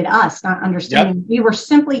consumers hated us, not understanding. Yep. We were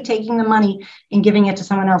simply taking the money and giving it to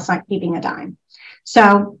someone else, not keeping a dime.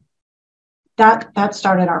 So that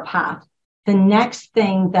started our path. The next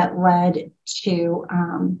thing that led to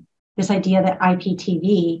this idea that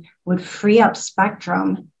IPTV would free up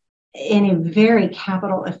spectrum in a very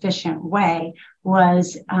capital efficient way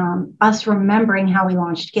was us remembering how we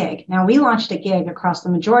launched gig. Now, we launched a gig across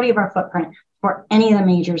the majority of our footprint before any of the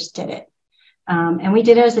majors did it. And we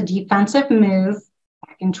did it as a defensive move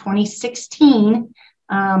back in 2016,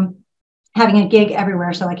 having a gig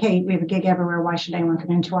everywhere. So like, hey, we have a gig everywhere. Why should anyone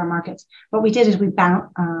come into our markets? What we did is we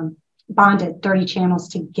bonded 30 channels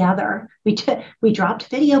together. We dropped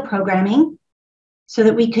video programming so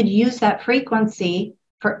that we could use that frequency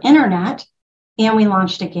for internet, and we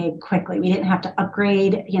launched a gig quickly. We didn't have to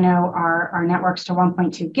upgrade, our networks to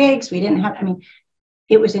 1.2 gigs. We didn't have,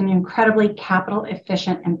 it was an incredibly capital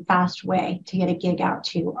efficient and fast way to get a gig out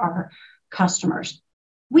to our customers.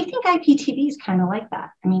 We think IPTV is kind of like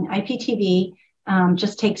that. IPTV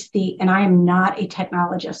just takes and I am not a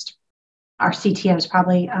technologist. Our CTOs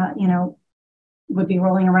probably, would be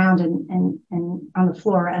rolling around and on the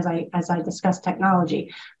floor as I discuss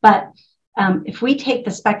technology. But if we take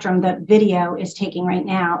the spectrum that video is taking right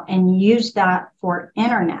now and use that for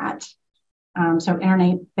internet, so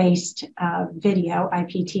internet-based video,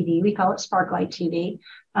 IPTV, we call it Sparklight TV,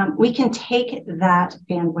 we can take that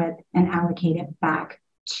bandwidth and allocate it back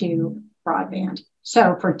to broadband.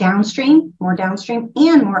 So for downstream, more downstream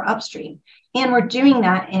and more upstream. And we're doing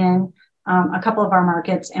that in a couple of our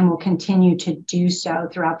markets, and we'll continue to do so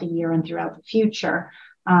throughout the year and throughout the future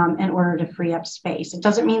in order to free up space. It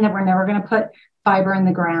doesn't mean that we're never going to put fiber in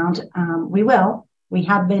the ground. We will. We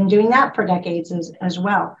have been doing that for decades as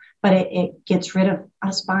well. But it gets rid of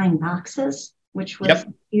us buying boxes, which was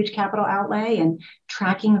a huge capital outlay, and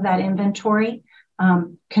tracking of that inventory.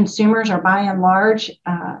 Consumers are by and large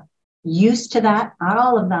used to that. Not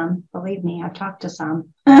all of them, believe me, I've talked to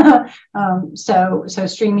some. So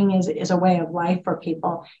streaming is a way of life for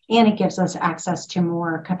people, and it gives us access to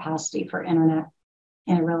more capacity for internet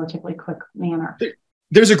in a relatively quick manner.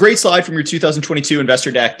 There's a great slide from your 2022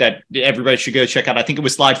 investor deck that everybody should go check out. I think it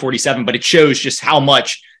was slide 47, but it shows just how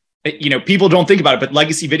much, people don't think about it, but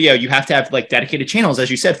legacy video, you have to have like dedicated channels,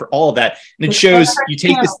 as you said, for all of that. And it shows you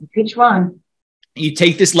take each one. You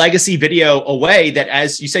take this legacy video away that,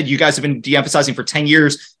 as you said, you guys have been de-emphasizing for 10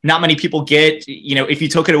 years. Not many people get, if you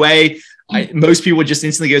took it away, most people would just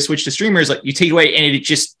instantly go switch to streamers. Like, you take it away and it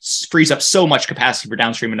just frees up so much capacity for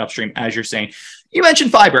downstream and upstream, as you're saying. You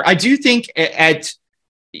mentioned fiber. I do think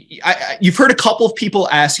you've heard a couple of people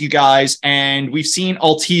ask you guys, and we've seen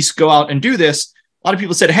Altice go out and do this. A lot of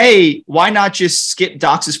people said, hey, why not just skip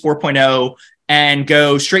DOCSIS 4.0 and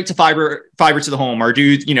go straight to fiber to the home, or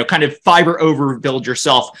do, kind of fiber overbuild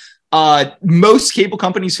yourself? Most cable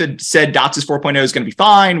companies had said DOCSIS 4.0 is going to be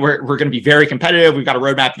fine. We're going to be very competitive. We've got a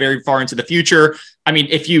roadmap very far into the future.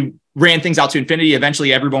 If you ran things out to infinity,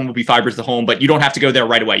 eventually everyone will be fiber to the home, but you don't have to go there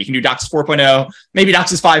right away. You can do DOCSIS 4.0, maybe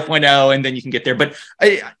DOCSIS 5.0, and then you can get there. But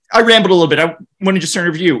I rambled a little bit. I want to just turn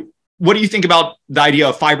over to you. What do you think about the idea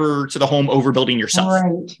of fiber to the home overbuilding yourself?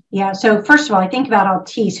 Right. Yeah. So first of all, I think about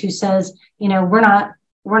Altice, who says, we're not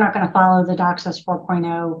going to follow the DOCSIS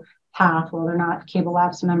 4.0 path. Well, they're not Cable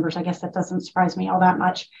Labs members. I guess that doesn't surprise me all that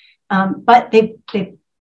much. But they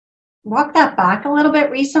walked that back a little bit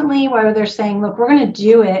recently, where they're saying, look, we're going to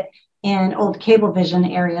do it in old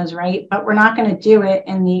Cablevision areas, right? But we're not going to do it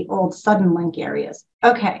in the old Suddenlink areas.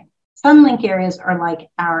 Okay. Suddenlink areas are like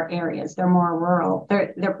our areas. They're more rural.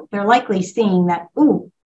 They're likely seeing that,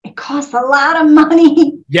 it costs a lot of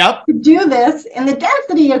money to do this, and the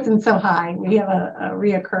density isn't so high. We have a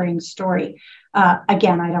reoccurring story.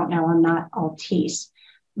 Again, I don't know. I'm not Altice,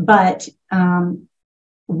 but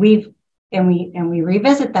we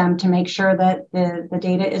revisit them to make sure that the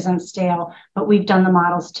data isn't stale. But we've done the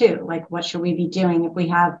models too. Like, what should we be doing if we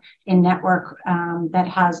have a network that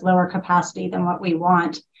has lower capacity than what we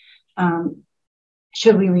want?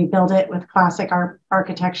 Should we rebuild it with classic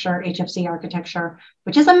architecture, HFC architecture,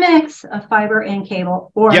 which is a mix of fiber and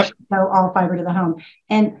cable, or go all fiber to the home?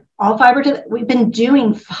 And all fiber we've been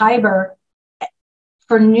doing fiber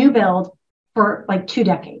for new build for like 2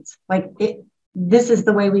 decades. This is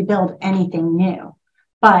the way we build anything new.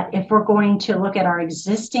 But if we're going to look at our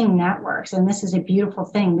existing networks, and this is a beautiful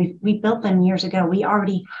thing, we built them years ago. We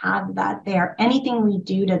already have that there. Anything we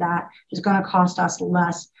do to that is going to cost us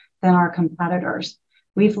less than our competitors.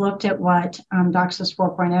 We've looked at what DOCSIS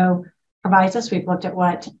 4.0 provides us. We've looked at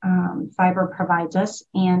what fiber provides us,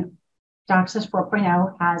 and DOCSIS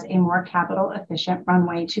 4.0 has a more capital efficient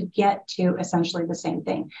runway to get to essentially the same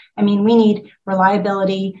thing. I mean, we need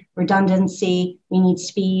reliability, redundancy, we need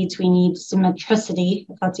speeds, we need symmetricity,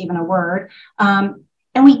 if that's even a word.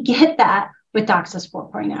 And we get that with DOCSIS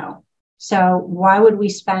 4.0. So why would we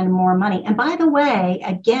spend more money? And by the way,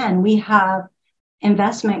 again, we have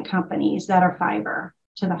investment companies that are fiber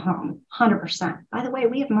to the home, 100%. By the way,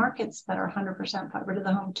 we have markets that are 100% fiber to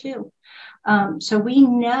the home too. So we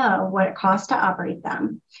know what it costs to operate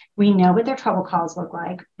them. We know what their trouble calls look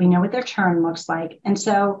like. We know what their churn looks like. And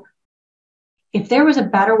so if there was a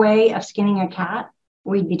better way of skinning a cat,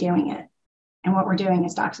 we'd be doing it. And what we're doing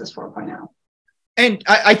is DOCSIS 4.0. And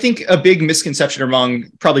I think a big misconception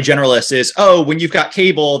among probably generalists is, oh, when you've got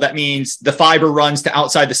cable, that means the fiber runs to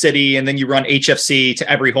outside the city, and then you run HFC to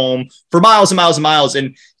every home for miles and miles and miles.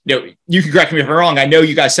 And you can correct me if I'm wrong. I know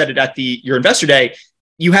you guys said it at your investor day.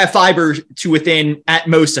 You have fiber to within at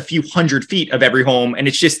most a few hundred feet of every home, and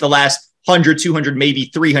it's just the last 100, 200,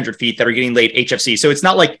 maybe 300 feet that are getting laid HFC. So it's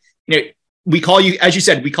not like we call you, as you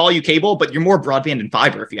said, we call you cable, but you're more broadband and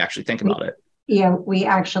fiber if you actually think about it. Yeah, we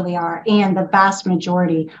actually are. And the vast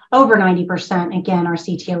majority, over 90%, again, our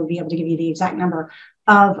CTO would be able to give you the exact number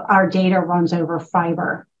of our data runs over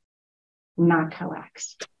fiber, not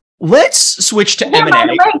coax. Let's switch to M&A. By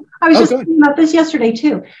the way, I was just thinking about this yesterday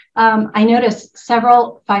too. I noticed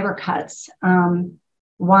several fiber cuts.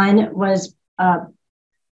 One was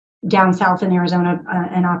down south in Arizona,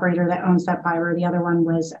 an operator that owns that fiber. The other one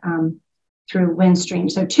was through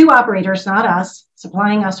Windstream. So two operators, not us,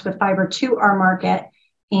 supplying us with fiber to our market,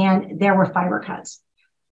 and there were fiber cuts.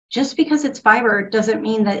 Just because it's fiber doesn't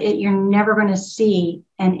mean that you're never going to see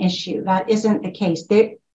an issue. That isn't the case.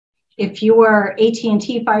 If you're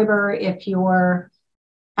AT&T fiber, if you're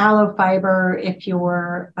Allo fiber, if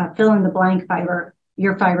you're fill in the blank fiber,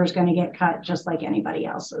 your fiber is going to get cut just like anybody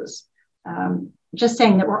else's. Just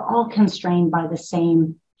saying that we're all constrained by the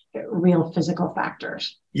same real physical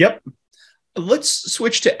factors. Yep. Let's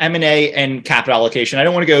switch to M&A and capital allocation. I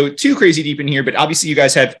don't want to go too crazy deep in here, but obviously you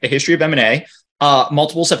guys have a history of M&A.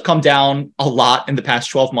 Multiples have come down a lot in the past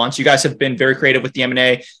 12 months. You guys have been very creative with the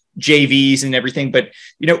M&A, JVs and everything. But,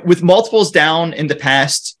 with multiples down in the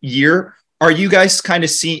past year, are you guys kind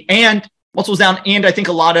of and multiples down? And I think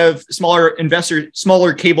a lot of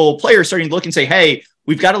smaller cable players starting to look and say, hey,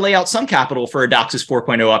 we've got to lay out some capital for a DOCSIS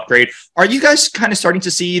 4.0 upgrade. Are you guys kind of starting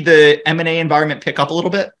to see the M&A environment pick up a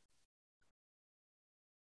little bit?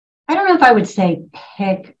 I don't know if I would say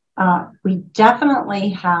pick up. We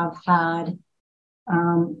definitely have had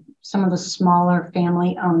some of the smaller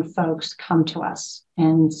family-owned folks come to us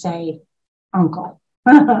and say, "Uncle."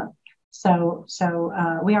 So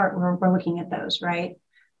we're looking at those, right?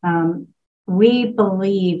 We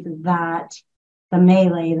believe that the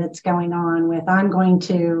melee that's going on with I'm going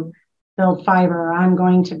to build fiber, I'm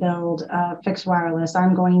going to build fixed wireless,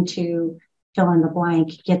 I'm going to fill in the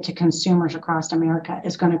blank, get to consumers across America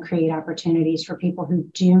is going to create opportunities for people who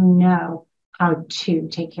do know how to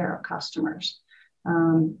take care of customers.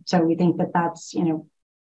 So we think that that's,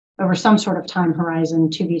 over some sort of time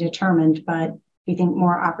horizon to be determined, but we think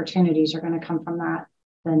more opportunities are going to come from that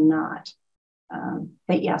than not.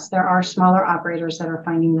 But yes, there are smaller operators that are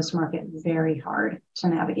finding this market very hard to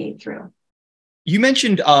navigate through. You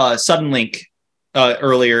mentioned Suddenlink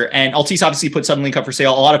earlier, and Altice obviously put Suddenlink up for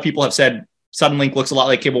sale. A lot of people have said Suddenlink looks a lot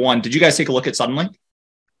like Cable One. Did you guys take a look at Suddenlink?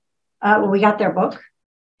 Well, we got their book,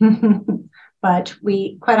 but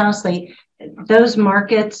we, quite honestly, those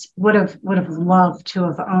markets would have loved to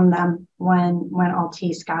have owned them when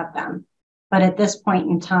Altice got them. But at this point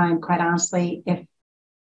in time, quite honestly, if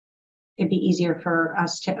it'd be easier for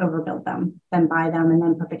us to overbuild them than buy them and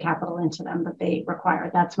then put the capital into them that they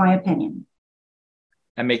require. That's my opinion.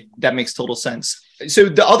 That makes total sense. So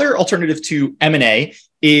the other alternative to M&A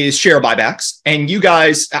is share buybacks. And you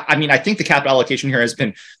guys, I think the capital allocation here has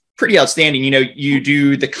been pretty outstanding. You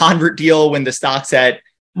do the convert deal when the stock's at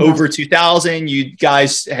over 2,000. You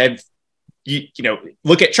guys have,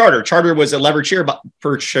 look at Charter. Charter was a levered share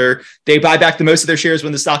purchaser. They buy back the most of their shares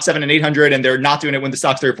when the stock's 700 and 800, and they're not doing it when the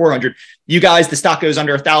stock's 300 or 400. You guys, the stock goes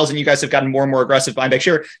under 1,000. You guys have gotten more and more aggressive buying back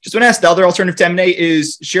share. Just want to ask, the other alternative to M&A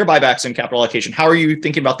is share buybacks and capital allocation. How are you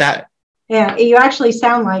thinking about that? Yeah, you actually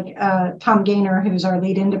sound like Tom Gaynor, who's our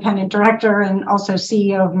lead independent director and also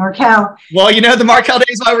CEO of Markel. Well, the Markel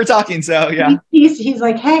days why we're talking. So yeah, he's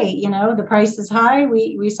like, hey, the price is high,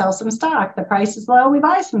 we sell some stock. The price is low, we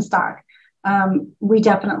buy some stock. We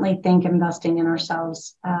definitely think investing in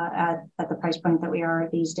ourselves at the price point that we are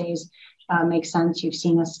these days makes sense. You've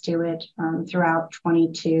seen us do it throughout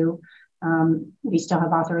 22. We still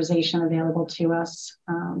have authorization available to us.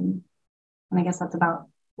 And I guess that's about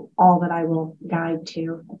all that I will guide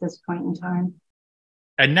to at this point in time.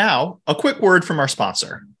 And now, a quick word from our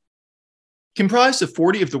sponsor. Comprised of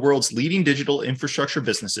 40 of the world's leading digital infrastructure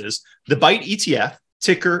businesses, the BYTE ETF,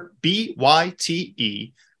 ticker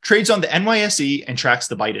BYTE, trades on the NYSE and tracks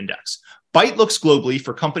the BYTE index. BYTE looks globally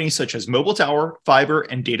for companies such as mobile tower, fiber,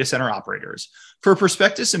 and data center operators. For a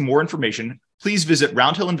prospectus and more information, please visit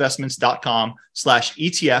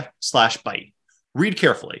roundhillinvestments.com/ETF/BYTE. Read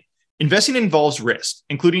carefully. Investing involves risk,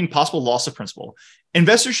 including possible loss of principal.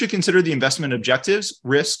 Investors should consider the investment objectives,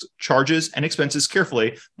 risks, charges, and expenses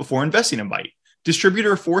carefully before investing in BYTE.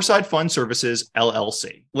 Distributor Foreside Fund Services,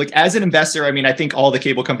 LLC. Like as an investor, I mean, I think all the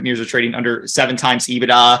cable companies are trading under 7 times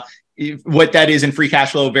EBITDA. What that is in free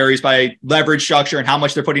cash flow varies by leverage structure and how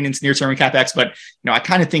much they're putting into near-term CapEx. But I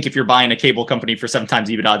kind of think if you're buying a cable company for 7 times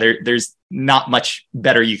EBITDA, there's not much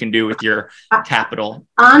better you can do with your capital.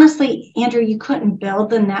 Honestly, Andrew, you couldn't build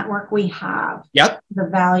the network we have. Yep. The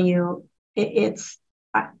value, it's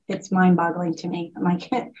mind-boggling to me. I'm like,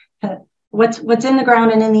 what's in the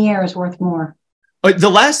ground and in the air is worth more. The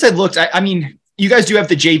last I looked, I mean, you guys do have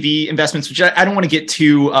the JV investments, which I don't want to get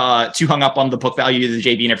too hung up on the book value of the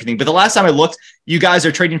JV and everything. But the last time I looked, you guys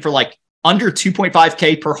are trading for like under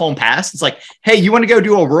 2.5K per home pass. It's like, hey, you want to go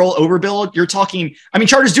do a rural overbuild? You're talking, I mean,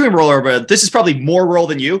 Charter's doing rural overbuild. This is probably more rural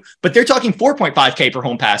than you, but they're talking 4.5K per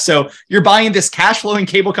home pass. So you're buying this cash flowing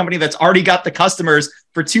cable company that's already got the customers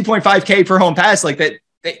for 2.5K per home pass. Like that,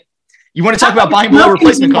 you want to talk about buying below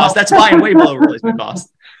replacement cost? That's buying way below replacement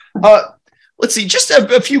cost. Let's see, just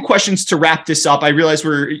a few questions to wrap this up. I realize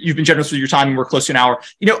you've been generous with your time and we're close to an hour.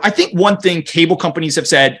 I think one thing cable companies have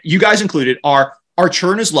said, you guys included, are our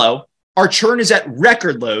churn is low. Our churn is at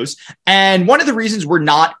record lows. And one of the reasons we're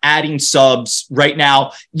not adding subs right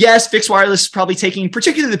now, yes, fixed wireless is probably taking,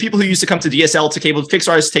 particularly the people who used to come to DSL to cable, fixed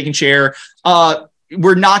wireless is taking share.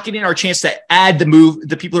 We're not getting our chance to add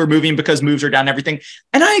the people who are moving because moves are down and everything.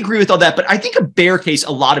 And I agree with all that. But I think a bear case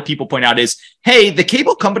a lot of people point out is, hey, the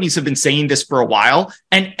cable companies have been saying this for a while.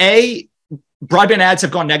 And broadband ads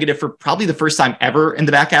have gone negative for probably the first time ever in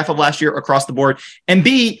the back half of last year across the board. And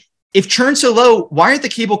B, if churn's so low, why aren't the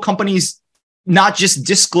cable companies not just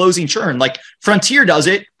disclosing churn? Like Frontier does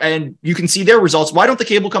it and you can see their results. Why don't the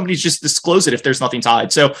cable companies just disclose it if there's nothing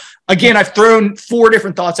tied? So again, I've thrown 4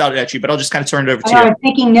 different thoughts out at you, but I'll just kind of turn it over to you. I'm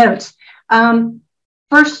taking notes.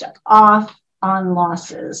 First off, on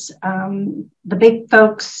losses, the big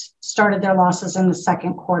folks started their losses in the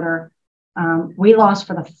second quarter. We lost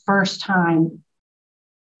for the first time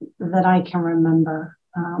that I can remember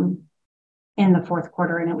in the fourth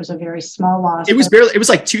quarter, and it was a very small loss. It was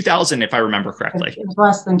like 2,000, if I remember correctly. It was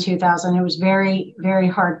less than 2,000. It was very, very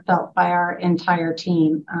hard felt by our entire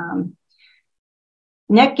team.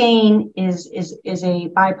 Net gain is a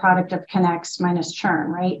byproduct of connects minus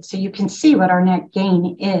churn, right? So you can see what our net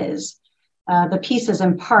gain is. The pieces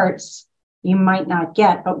and parts you might not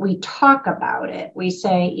get, but we talk about it. We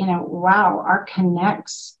say, wow, our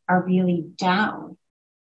connects are really down.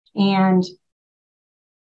 And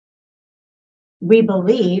we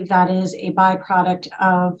believe that is a byproduct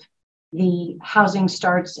of the housing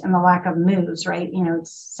starts and the lack of moves, right?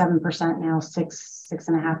 It's 7% now,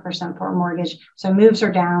 6.5% for a mortgage. So moves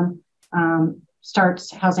are down.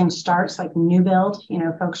 Housing starts, like new build,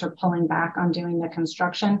 folks are pulling back on doing the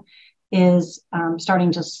construction, is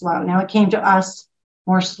starting to slow. Now it came to us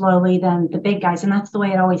more slowly than the big guys, and that's the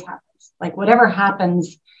way it always happens. Like whatever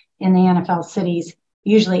happens in the NFL cities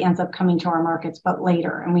usually ends up coming to our markets, but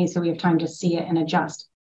later. And so we have time to see it and adjust.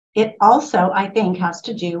 It also, I think, has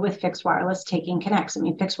to do with fixed wireless taking connects. I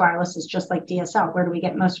mean, fixed wireless is just like DSL. Where do we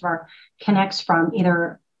get most of our connects from?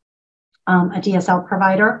 Either a DSL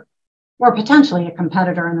provider or potentially a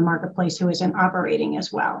competitor in the marketplace who isn't operating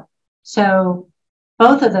as well. So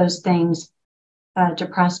both of those things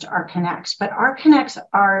depressed our connects, but our connects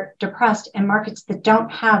are depressed in markets that don't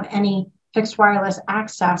have any fixed wireless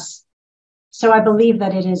access. So I believe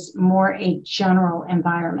that it is more a general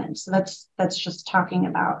environment. So that's just talking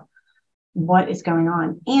about what is going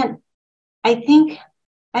on. And I think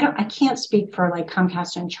I can't speak for like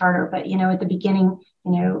Comcast and Charter, but at the beginning,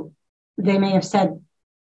 they may have said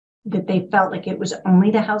that they felt like it was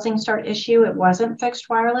only the housing start issue. It wasn't fixed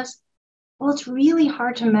wireless. Well, it's really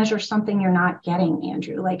hard to measure something you're not getting,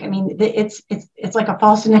 Andrew. Like, I mean, it's like a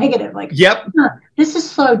false negative. Like, yep, this is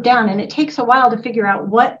slowed down, and it takes a while to figure out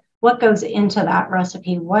what goes into that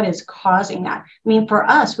recipe, what is causing that. I mean, for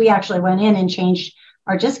us, we actually went in and changed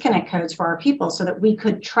our disconnect codes for our people so that we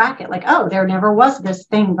could track it. Like, oh, there never was this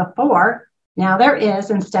thing before. Now there is,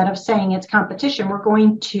 instead of saying it's competition, we're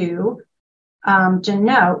going to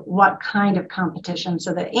denote what kind of competition,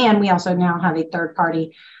 and we also now have a third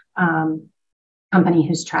party company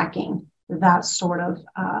who's tracking that sort of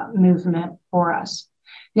movement for us.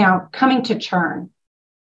 Now, coming to churn,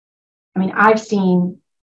 I mean, I've seen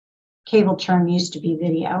cable churn used to be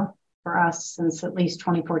video for us since at least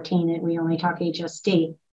 2014, and we only talk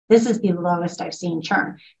HSD. This is the lowest I've seen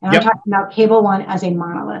churn. And I'm talking about Cable One as a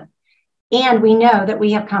monolith. And we know that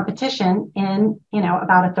we have competition in,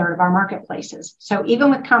 about a third of our marketplaces. So even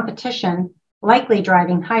with competition likely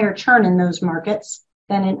driving higher churn in those markets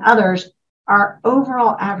than in others, our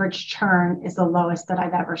overall average churn is the lowest that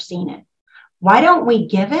I've ever seen it. Why don't we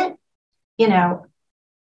give it?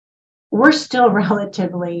 We're still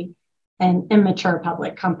relatively an immature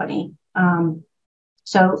public company.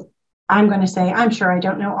 So I'm going to say, I'm sure I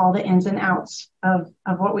don't know all the ins and outs of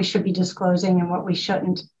what we should be disclosing and what we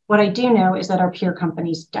shouldn't. What I do know is that our peer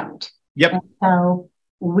companies don't. Yep. And so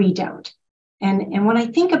we don't. And when I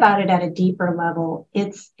think about it at a deeper level,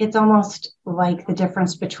 it's almost like the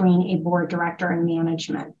difference between a board director and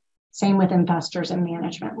management. Same with investors and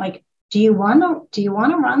management. Like, do you want to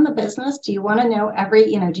run the business? Do you want to know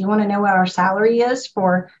do you want to know what our salary is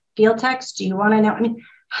for field techs? Do you want to know? I mean,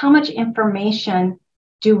 how much information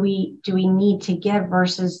do we need to give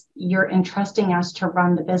versus you're entrusting us to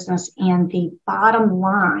run the business, and the bottom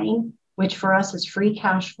line, which for us is free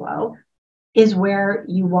cash flow, is where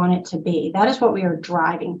you want it to be. That is what we are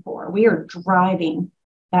driving for. We are driving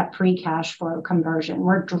that free cash flow conversion.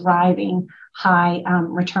 We're driving high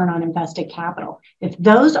return on invested capital. If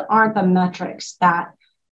those aren't the metrics that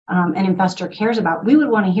an investor cares about, we would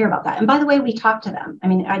want to hear about that. And by the way, we talk to them. I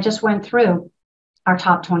mean, I just went through our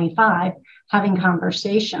top 25 having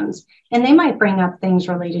conversations, and they might bring up things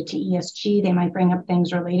related to ESG. They might bring up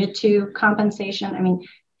things related to compensation. I mean,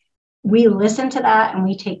 we listen to that and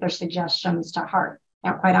we take their suggestions to heart.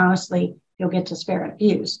 Now, quite honestly, you'll get disparate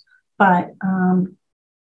views. But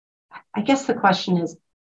I guess the question is,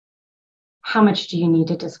 how much do you need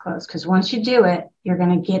to disclose? Because once you do it, you're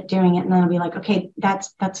going to get doing it. And then it'll be like, okay,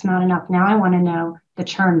 that's not enough. Now I want to know the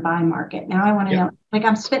churn by market. Now I want to know, like,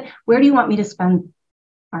 where do you want me to spend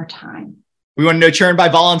our time? We want to know churn by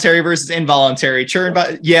voluntary versus involuntary. Churn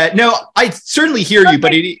by, I certainly hear you,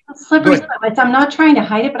 but it's slippery slope. I'm not trying to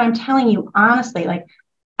hide it, but I'm telling you honestly, like,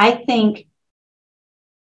 I think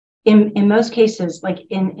in most cases, like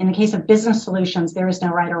in the case of business solutions, there is no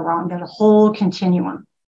right or wrong. There's a whole continuum.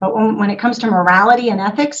 But when it comes to morality and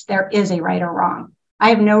ethics, there is a right or wrong. I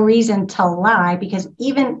have no reason to lie, because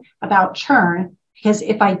even about churn, because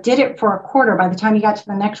if I did it for a quarter, by the time you got to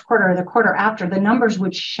the next quarter or the quarter after, the numbers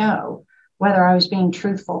would show whether I was being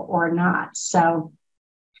truthful or not. So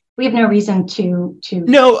we have no reason to.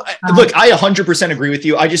 No, look, I 100% agree with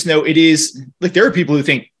you. I just know it is, like, there are people who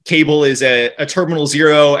think cable is a terminal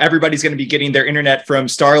zero. Everybody's going to be getting their internet from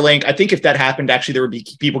Starlink. I think if that happened, actually, there would be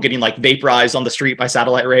people getting like vaporized on the street by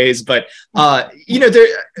satellite rays. But,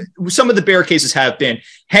 some of the bear cases have been,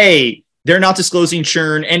 hey, they're not disclosing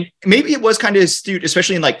churn. And maybe it was kind of astute,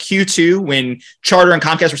 especially in like Q2 when Charter and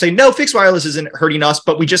Comcast were saying, no, fixed wireless isn't hurting us,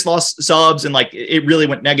 but we just lost subs. And like, it really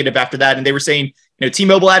went negative after that. And they were saying,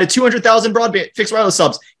 T-Mobile added 200,000 broadband fixed wireless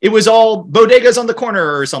subs. It was all bodegas on the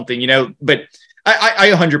corner or something, but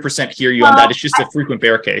I 100% hear you on that. It's just a frequent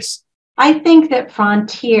bear case. I think that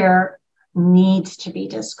Frontier needs to be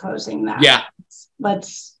disclosing that. Yeah.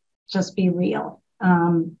 Let's just be real.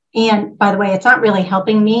 And by the way, it's not really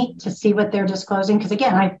helping me to see what they're disclosing, because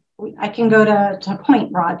again, I can go to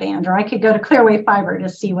Point Broadband, or I could go to Clearwave Fiber to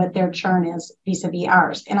see what their churn is vis-a-vis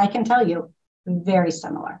ours. And I can tell you, very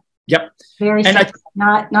similar. Yep. Very similar,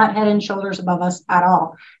 not head and shoulders above us at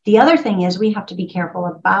all. The other thing is we have to be careful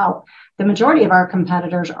about the majority of our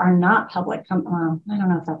competitors are not public. Well, I don't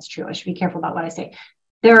know if that's true. I should be careful about what I say.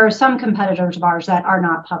 There are some competitors of ours that are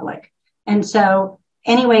not public. And so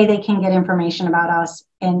any way they can get information about us,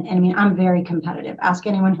 and I mean, I'm very competitive. Ask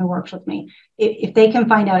anyone who works with me. If they can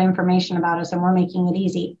find out information about us and we're making it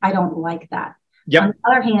easy, I don't like that. Yep. On the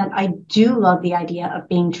other hand, I do love the idea of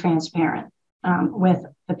being transparent with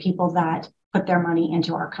the people that put their money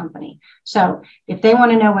into our company. So if they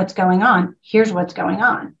want to know what's going on, here's what's going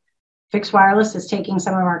on. Fixed wireless is taking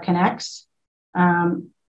some of our connects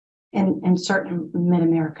in certain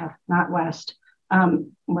mid-America, not West,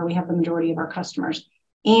 where we have the majority of our customers,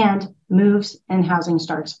 and moves and housing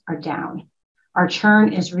starts are down. Our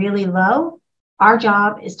churn is really low. Our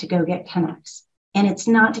job is to go get connects, and it's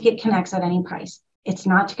not to get connects at any price. It's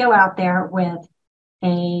not to go out there with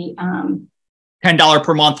a $10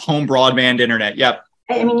 per month home broadband internet. Yep.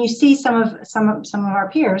 I mean, you see some of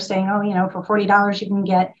our peers saying, oh, for $40 you can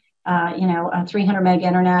get a 300 meg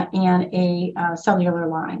internet and a cellular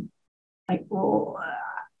line. Like, well,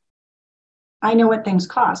 I know what things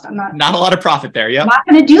cost. I'm not a lot of profit there. Yep. I'm not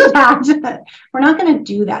going to do that. We're not going to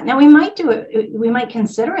do that. Now, we might do it. We might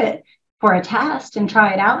consider it for a test and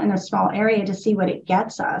try it out in a small area to see what it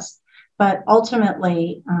gets us. But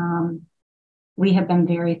ultimately, we have been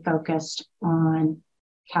very focused on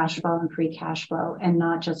cash flow and free cash flow and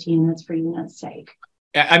not just units for units' sake.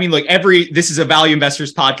 I mean, look, this is a value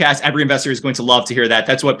investors podcast. Every investor is going to love to hear that.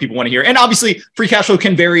 That's what people want to hear. And obviously free cash flow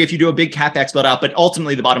can vary if you do a big CapEx build out, but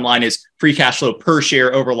ultimately the bottom line is free cash flow per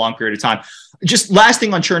share over a long period of time. Just last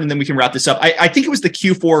thing on churn, and then we can wrap this up. I think it was the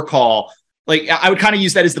Q4 call. Like, I would kind of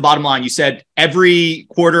use that as the bottom line. You said every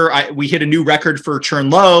quarter we hit a new record for churn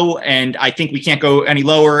low, and I think we can't go any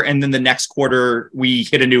lower. And then the next quarter we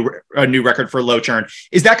hit a new record for low churn.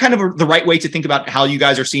 Is that kind of the right way to think about how you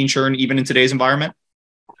guys are seeing churn even in today's environment?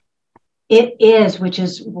 It is, which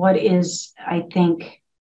is what is, I think,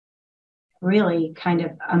 really kind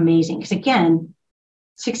of amazing. Because again,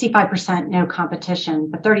 65% no competition,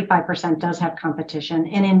 but 35% does have competition.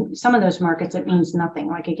 And in some of those markets, it means nothing.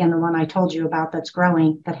 Like, again, the one I told you about that's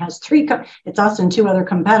growing, that has it's us and two other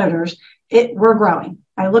competitors. We're growing.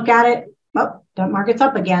 I look at it, oh, that market's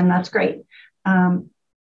up again. That's great.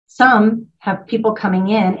 Some have people coming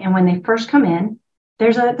in, and when they first come in,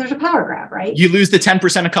 there's a power grab, right? You lose the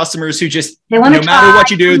 10% of customers who just, no matter what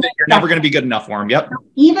you do, you're never going to be good enough for them. Yep.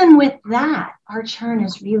 Even with that, our churn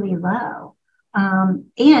is really low. And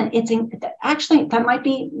it's actually, that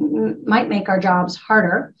might make our jobs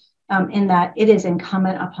harder, in that it is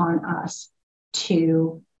incumbent upon us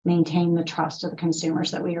to maintain the trust of the consumers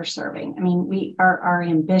that we are serving. I mean, our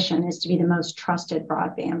ambition is to be the most trusted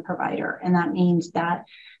broadband provider. And that means that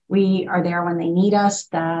we are there when they need us,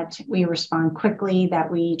 that we respond quickly,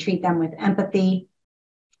 that we treat them with empathy.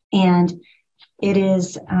 And it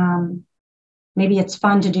is, maybe it's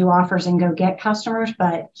fun to do offers and go get customers,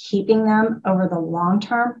 but keeping them over the long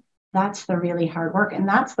term, that's the really hard work. And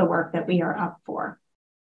that's the work that we are up for.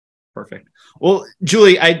 Perfect. Well,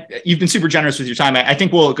 Julie, you've been super generous with your time. I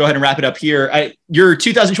think we'll go ahead and wrap it up here. Your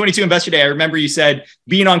 2022 Investor Day, I remember you said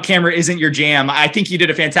being on camera isn't your jam. I think you did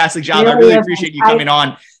a fantastic job. I really appreciate you coming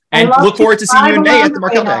on. And look forward to seeing you in May at the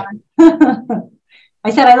Markel Day.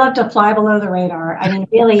 I said I love to fly below the radar. I mean,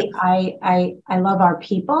 really, I love our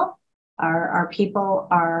people. Our people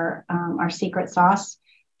are our secret sauce,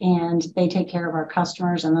 and they take care of our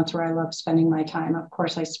customers. And that's where I love spending my time. Of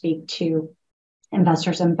course, I speak to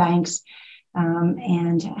investors and banks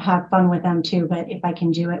and have fun with them too. But if I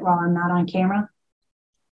can do it while I'm not on camera,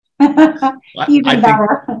 even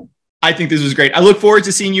better. I think this was great. I look forward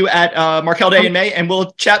to seeing you at Markel Day in May, and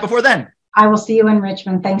we'll chat before then. I will see you in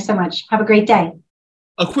Richmond. Thanks so much. Have a great day.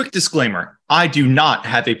 A quick disclaimer. I do not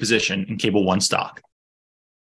have a position in Cable One stock.